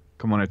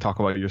 Come on and talk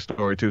about your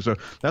story too. So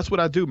that's what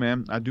I do,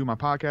 man. I do my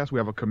podcast. We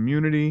have a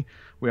community.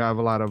 We have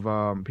a lot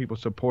of people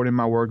supporting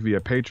my work via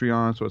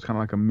Patreon. So it's kind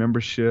of like a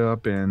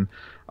membership and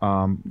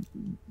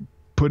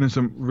putting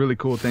some really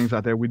cool things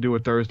out there. We do a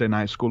Thursday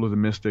night School of the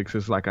Mystics.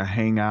 It's like a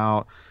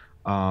hangout.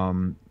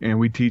 And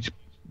we teach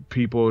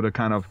people to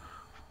kind of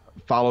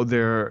follow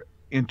their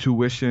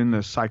intuition,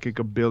 the psychic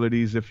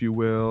abilities, if you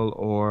will,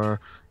 or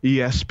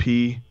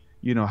ESP.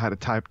 You know, how to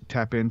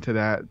tap into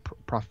that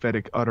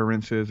prophetic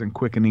utterances and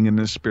quickening in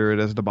the spirit,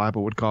 as the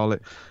Bible would call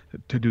it,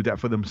 to do that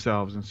for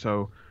themselves. And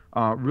so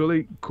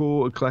really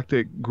cool,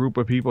 eclectic group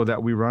of people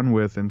that we run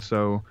with. And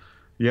so,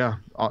 yeah,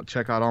 I'll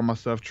check out all my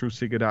stuff,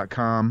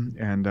 TruthSeekah.com.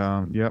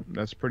 And, yep,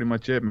 that's pretty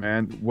much it,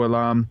 man. Well,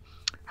 how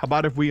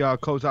about if we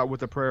close out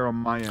with a prayer on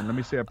my end? Let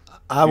me say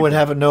I would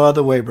have it no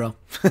other way, bro.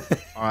 All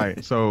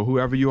right. So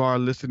whoever you are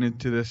listening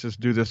to this,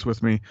 just do this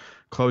with me.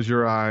 Close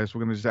your eyes. We're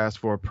going to just ask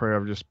for a prayer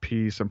of just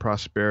peace and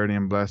prosperity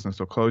and blessing.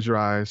 So close your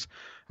eyes.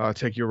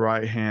 Take your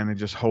right hand and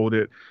just hold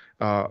it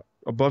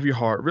above your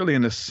heart, really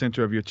in the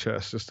center of your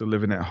chest, just to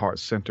live in that heart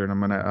center. And I'm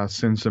going to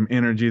send some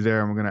energy there,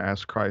 and we're going to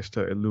ask Christ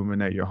to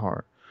illuminate your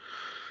heart.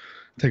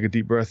 Take a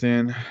deep breath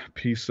in.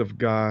 Peace of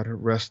God,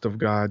 rest of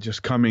God,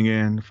 just coming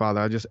in.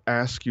 Father, I just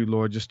ask you,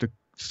 Lord, just to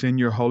send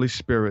your Holy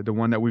Spirit, the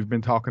one that we've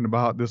been talking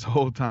about this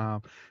whole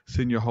time.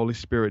 Send your Holy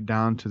Spirit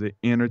down to the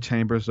inner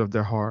chambers of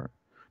their heart,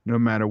 no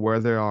matter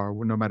where they are,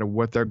 no matter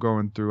what they're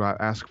going through. I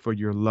ask for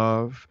your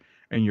love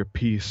and your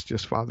peace,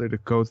 just, Father, to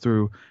go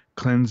through,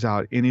 cleanse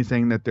out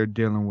anything that they're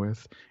dealing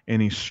with.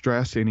 Any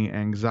stress, any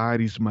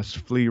anxieties must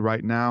flee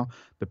right now.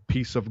 The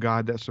peace of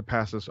God that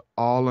surpasses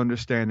all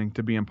understanding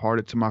to be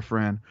imparted to my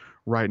friend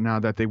right now,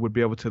 that they would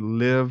be able to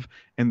live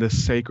in the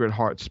sacred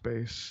heart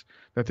space,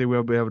 that they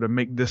will be able to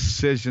make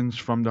decisions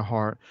from the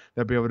heart,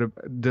 they'll be able to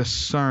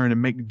discern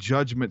and make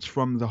judgments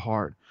from the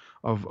heart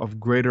of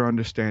greater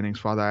understandings.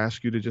 Father, I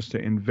ask you to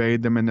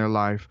invade them in their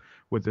life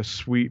with the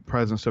sweet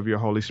presence of your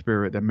Holy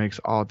Spirit that makes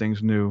all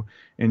things new.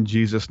 In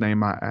Jesus'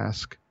 name I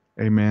ask.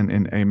 Amen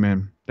and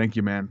amen. Thank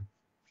you, man.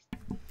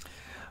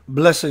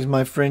 Blessings,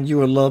 my friend.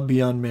 You are loved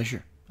beyond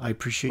measure. I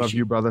appreciate Love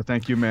you, brother.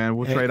 Thank you, man.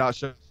 We'll trade out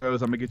shows. I'm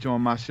going to get you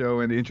on my show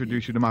and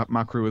introduce you to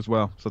my crew as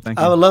well. So thank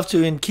you. I would love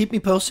to. And keep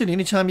me posted.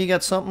 Anytime you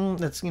got something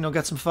that's,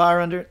 got some fire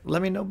under it,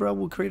 let me know, bro.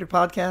 We'll create a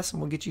podcast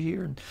and we'll get you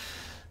here and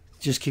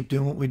just keep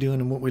doing what we're doing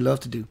and what we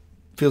love to do.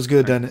 Feels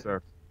good, doesn't it?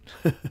 Sir.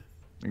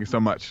 Thank you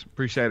so much.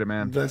 Appreciate it,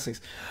 man. Blessings.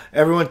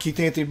 Everyone, Keith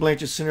Anthony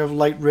Blanchard, Center of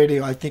Light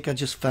Radio. I think I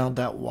just found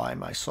out why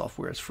my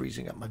software is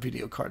freezing up. My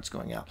video card's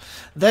going out.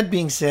 That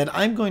being said,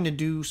 I'm going to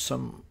do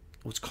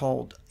what's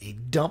called a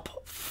dump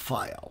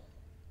file.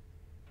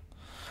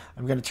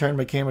 I'm going to turn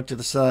my camera to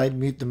the side,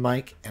 mute the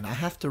mic, and I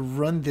have to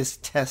run this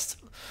test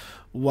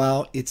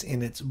while it's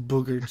in its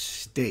boogered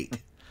state.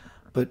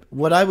 But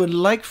what I would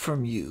like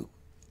from you,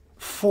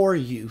 for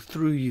you,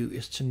 through you,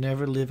 is to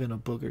never live in a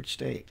boogered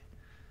state.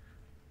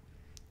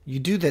 You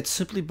do that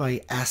simply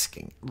by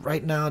asking.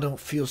 Right now I don't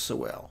feel so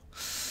well.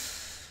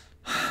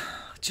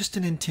 Just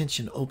an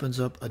intention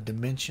opens up a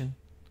dimension.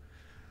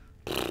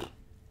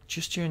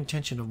 Just your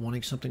intention of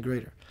wanting something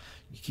greater.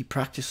 You keep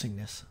practicing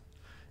this.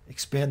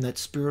 Expand that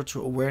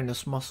spiritual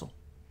awareness muscle.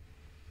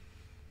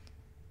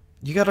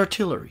 You got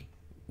artillery.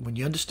 When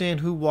you understand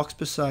who walks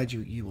beside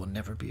you, you will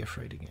never be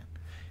afraid again.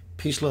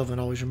 Peace, love,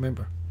 and always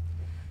remember,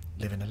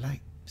 live in the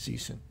light. See you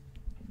soon.